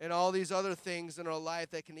and all these other things in our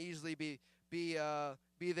life that can easily be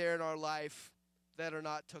there in our life that are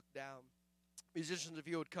not took down. Musicians, if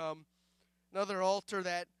you would come. Another altar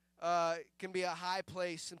that can be a high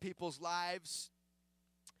place in people's lives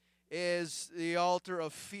is the altar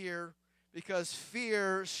of fear, because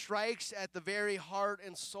fear strikes at the very heart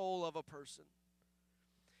and soul of a person.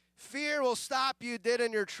 Fear will stop you dead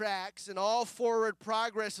in your tracks, and all forward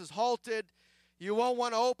progress is halted. You won't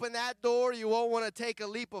want to open that door. You won't want to take a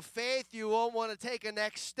leap of faith. You won't want to take a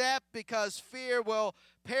next step because fear will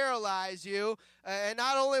paralyze you. And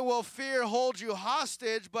not only will fear hold you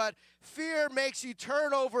hostage, but fear makes you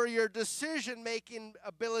turn over your decision-making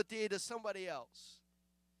ability to somebody else.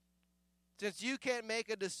 Since you can't make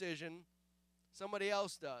a decision, somebody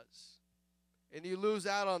else does. And you lose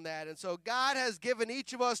out on that. And so God has given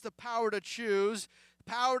each of us the power to choose,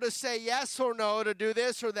 power to say yes or no, to do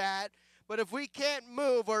this or that. But if we can't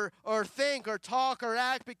move or think or talk or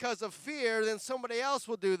act because of fear, then somebody else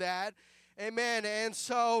will do that. Amen. And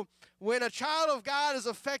so when a child of God is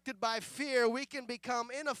affected by fear, we can become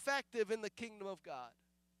ineffective in the kingdom of God.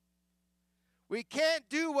 We can't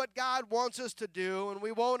do what God wants us to do, and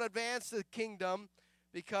we won't advance the kingdom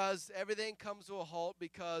because everything comes to a halt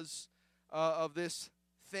because of this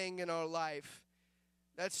thing in our life.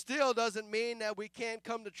 That still doesn't mean that we can't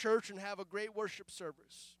come to church and have a great worship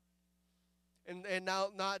service and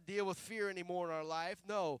now not deal with fear anymore in our life.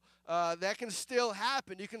 No, that can still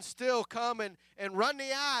happen. You can still come and run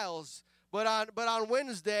the aisles, but on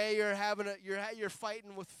Wednesday you're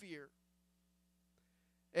fighting with fear.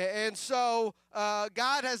 And so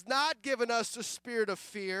God has not given us the spirit of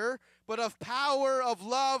fear, but of power, of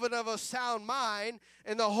love, and of a sound mind.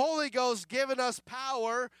 And the Holy Ghost given us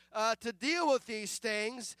power to deal with these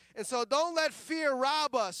things. And so don't let fear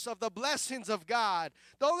rob us of the blessings of God.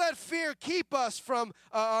 Don't let fear keep us from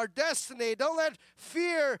our destiny. Don't let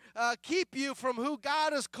fear keep you from who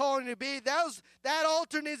God is calling you to be. That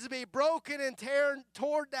altar needs to be broken and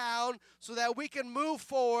torn down so that we can move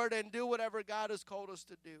forward and do whatever God has called us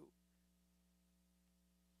to do.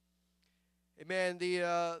 Amen.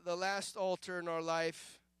 The last altar in our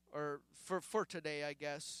life, or for today, I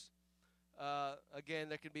guess. Again,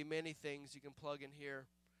 there can be many things you can plug in here.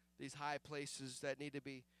 These high places that need to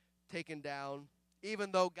be taken down.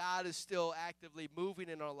 Even though God is still actively moving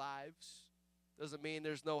in our lives, doesn't mean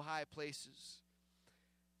there's no high places.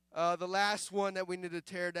 The last one that we need to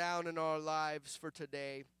tear down in our lives for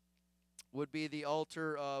today would be the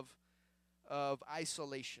altar of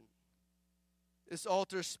isolation. This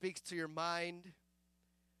altar speaks to your mind,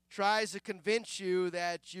 tries to convince you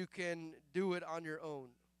that you can do it on your own,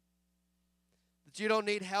 that you don't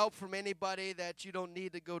need help from anybody, that you don't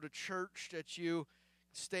need to go to church, that you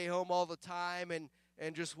stay home all the time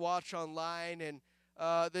and just watch online. And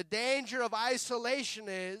the danger of isolation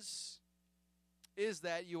is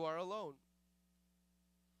that you are alone,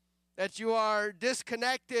 that you are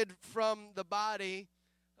disconnected from the body,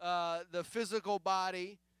 the physical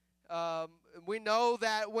body. We know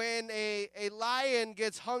that when a lion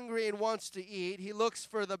gets hungry and wants to eat, he looks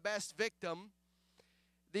for the best victim.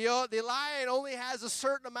 The lion only has a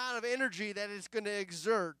certain amount of energy that it's going to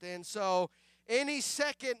exert. And so any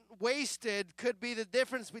second wasted could be the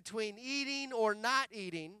difference between eating or not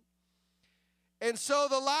eating. And so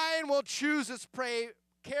the lion will choose its prey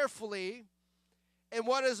carefully. And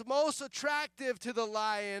what is most attractive to the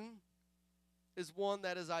lion is one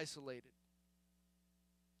that is isolated.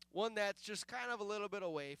 One that's just kind of a little bit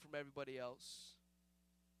away from everybody else.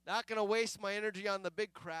 Not going to waste my energy on the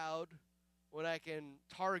big crowd when I can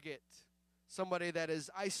target somebody that is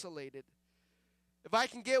isolated. If I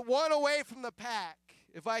can get one away from the pack,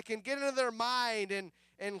 if I can get into their mind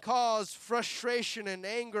and cause frustration and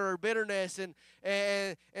anger or bitterness and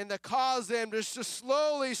to cause them just to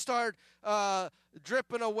slowly start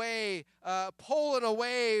dripping away, pulling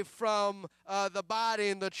away from the body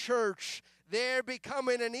and the church, they're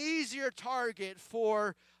becoming an easier target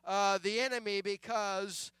for the enemy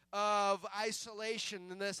because of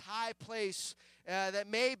isolation in this high place that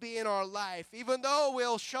may be in our life. Even though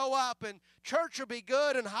we'll show up and church will be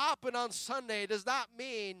good and hopping on Sunday, does not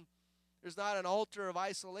mean there's not an altar of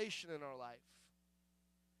isolation in our life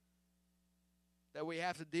that we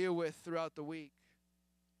have to deal with throughout the week.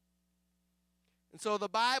 And so the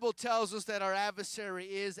Bible tells us that our adversary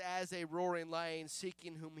is as a roaring lion,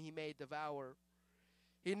 seeking whom he may devour.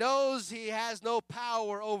 He knows he has no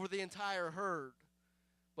power over the entire herd,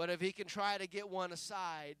 but if he can try to get one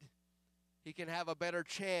aside, he can have a better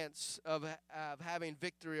chance of having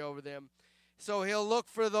victory over them. So he'll look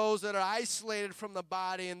for those that are isolated from the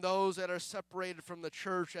body and those that are separated from the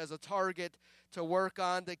church as a target to work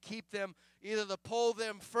on, to keep them, either to pull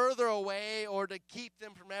them further away or to keep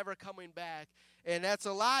them from ever coming back. And that's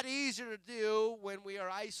a lot easier to do when we are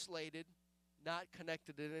isolated, not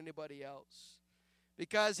connected to anybody else.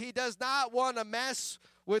 Because he does not want to mess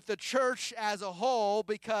with the church as a whole,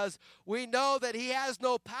 because we know that he has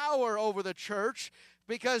no power over the church,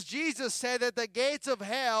 because Jesus said that the gates of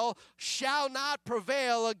hell shall not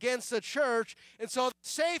prevail against the church. And so the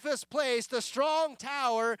safest place, the strong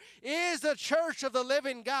tower, is the church of the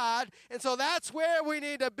living God. And so that's where we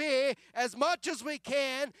need to be as much as we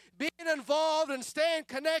can, being involved and staying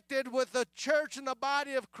connected with the church and the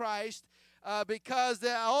body of Christ, because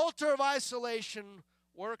the altar of isolation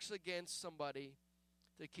works against somebody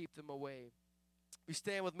to keep them away. You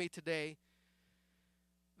stand with me today.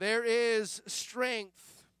 There is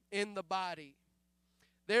strength in the body.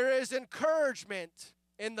 There is encouragement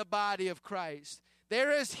in the body of Christ.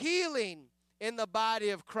 There is healing in the body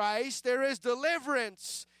of Christ. There is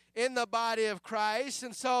deliverance in the body of Christ.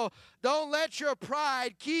 And so don't let your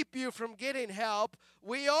pride keep you from getting help.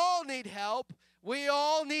 We all need help. We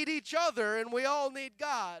all need each other, and we all need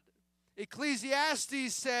God.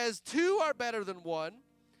 Ecclesiastes says 2 are better than 1,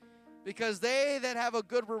 because they that have a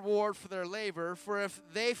good reward for their labor, for if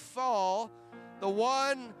they fall, the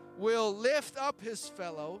one will lift up his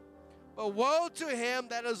fellow. But woe to him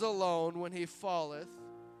that is alone when he falleth,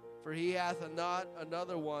 for he hath not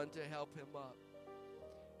another one to help him up.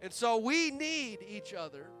 And so we need each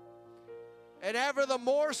other. And ever the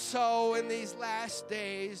more so in these last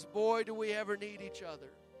days, boy, do we ever need each other.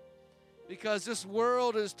 Because this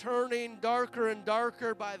world is turning darker and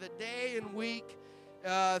darker by the day and week.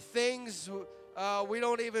 Things we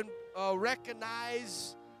don't even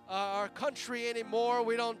recognize our country anymore.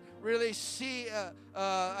 We don't really see,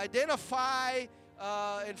 identify,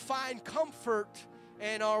 and find comfort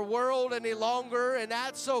in our world any longer, and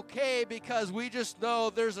that's okay, because we just know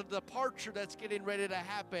there's a departure that's getting ready to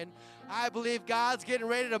happen. I believe God's getting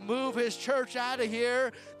ready to move His church out of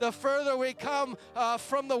here. The further we come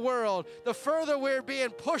from the world, the further we're being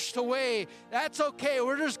pushed away. That's okay.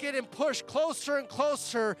 We're just getting pushed closer and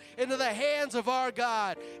closer into the hands of our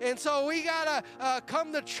God. And so we got to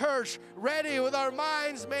come to church ready with our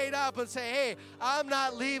minds made up and say, hey, I'm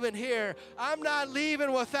not leaving here. I'm not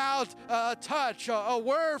leaving without a touch, a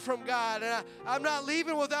word from God. And I'm not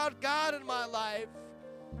leaving without God in my life.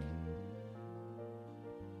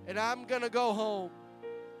 And I'm going to go home.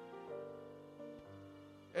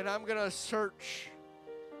 And I'm going to search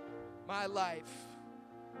my life.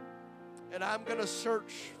 And I'm going to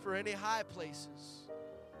search for any high places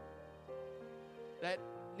that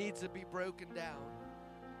needs to be broken down.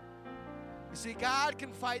 You see, God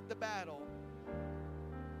can fight the battle.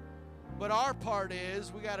 But our part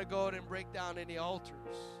is we got to go out and break down any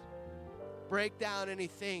altars. Break down any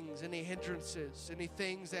things, any hindrances, any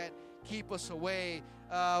things that keep us away.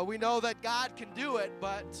 We know that God can do it,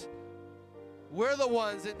 but we're the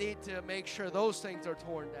ones that need to make sure those things are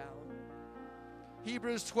torn down.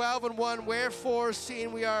 Hebrews 12:1, wherefore,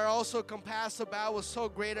 seeing we are also compassed about with so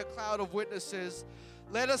great a cloud of witnesses,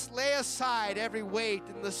 let us lay aside every weight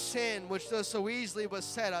and the sin which does so easily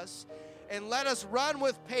beset us, and let us run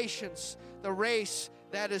with patience the race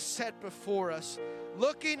that is set before us,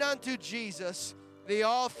 looking unto Jesus, the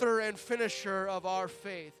author and finisher of our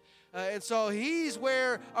faith. And so He's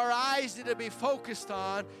where our eyes need to be focused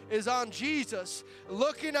on, is on Jesus,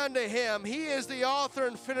 looking unto Him. He is the author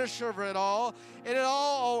and finisher of it all, and it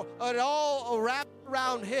all wrapped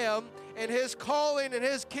around Him and His calling and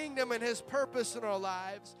His kingdom and His purpose in our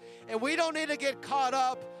lives. And we don't need to get caught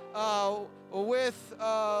up with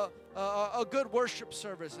a good worship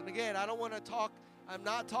service. And again, I'm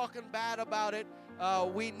not talking bad about it.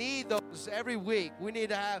 We need those every week. We need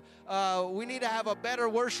to have a better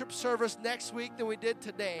worship service next week than we did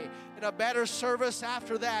today, and a better service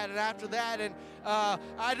after that and after that. And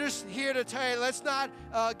I'm just here to tell you, let's not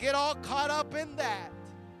get all caught up in that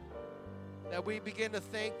we begin to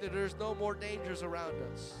think that there's no more dangers around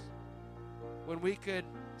us, when we could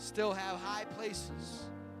still have high places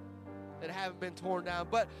that haven't been torn down.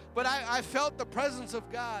 But I felt the presence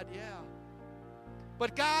of God, yeah.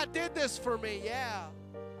 But God did this for me, yeah.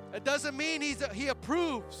 It doesn't mean He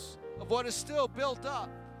approves of what is still built up,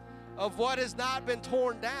 of what has not been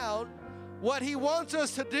torn down. What He wants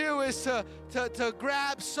us to do is to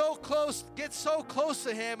grab so close, get so close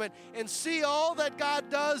to Him, and see all that God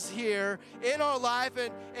does here in our life,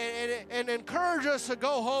 and encourage us to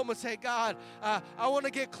go home and say, God, I want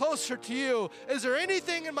to get closer to You. Is there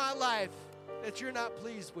anything in my life that You're not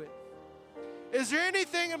pleased with? Is there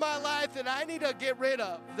anything in my life that I need to get rid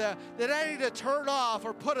of, that I need to turn off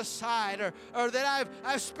or put aside, or that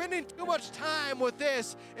I'm spending too much time with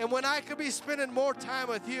this, and when I could be spending more time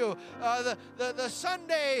with You? The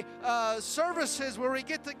Sunday services where we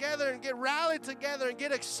get together and get rallied together and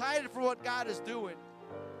get excited for what God is doing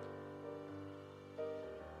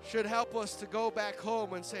should help us to go back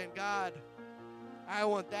home and saying, God, I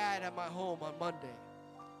want that at my home on Monday.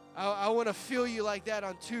 I want to feel You like that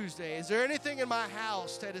on Tuesday. Is there anything in my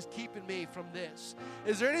house that is keeping me from this?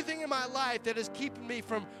 Is there anything in my life that is keeping me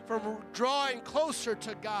from drawing closer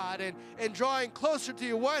to God and drawing closer to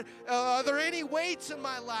You? What are there any weights in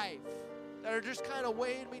my life that are just kind of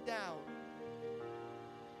weighing me down?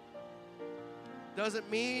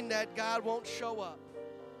 Doesn't mean that God won't show up.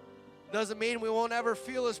 Doesn't mean we won't ever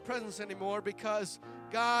feel His presence anymore, because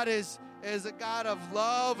God is a God of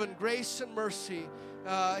love and grace and mercy.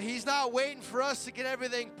 He's not waiting for us to get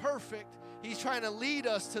everything perfect. He's trying to lead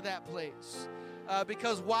us to that place.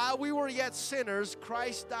 Because while we were yet sinners,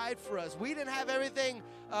 Christ died for us. We didn't have everything.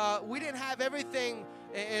 We didn't have everything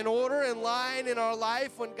in order, in line in our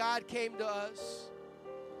life when God came to us.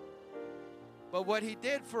 But what He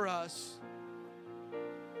did for us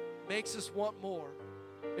makes us want more.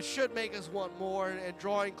 it should make us want more and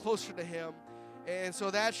drawing closer to Him. And so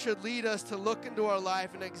that should lead us to look into our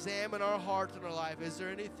life and examine our heart and our life. Is there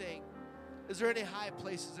any high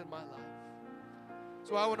places in my life?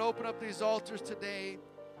 So I want to open up these altars today.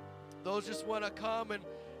 Those just want to come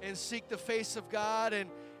and seek the face of God.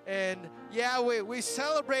 And yeah, we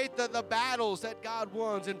celebrate the battles that God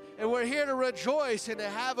wins. And we're here to rejoice and to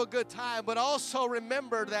have a good time. But also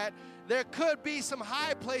remember that there could be some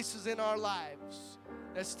high places in our lives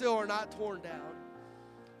that still are not torn down.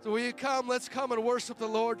 So will you come? Let's come and worship the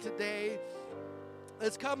Lord today.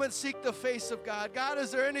 Let's come and seek the face of God. God, is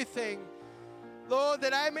there anything, Lord,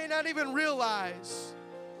 that I may not even realize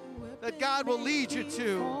that God will lead you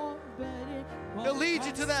to? He'll lead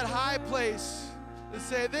you to that high place and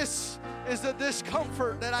say, this is the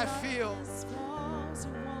discomfort that I feel,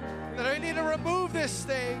 that I need to remove this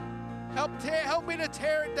thing. Help me to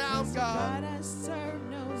tear it down, God.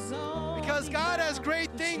 Because God has great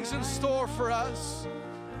things in store for us.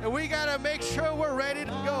 And we got to make sure we're ready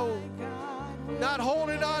to go. Not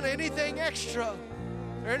holding on to anything extra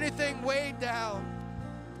or anything weighed down.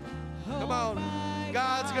 Come on.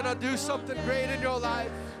 God's going to do something great in your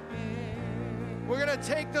life. We're going to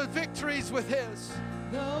take the victories with His.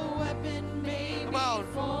 Come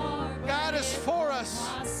on. God is for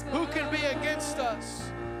us. Who can be against us?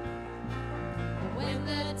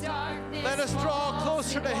 Let us draw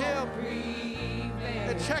closer to Him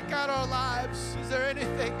and check out our lives. Is there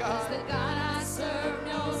anything, God?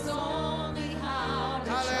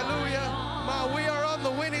 Hallelujah. Ma, we are on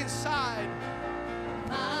the winning side.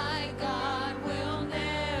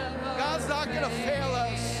 God's not going to fail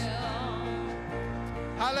us.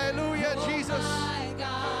 Hallelujah, Jesus.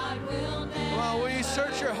 Come on, will you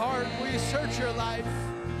search your heart? Will you search your life?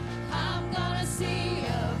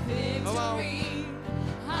 Come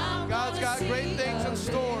on. God's got great things in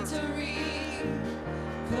store.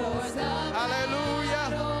 Hallelujah.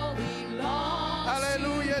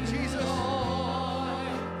 Hallelujah, Jesus.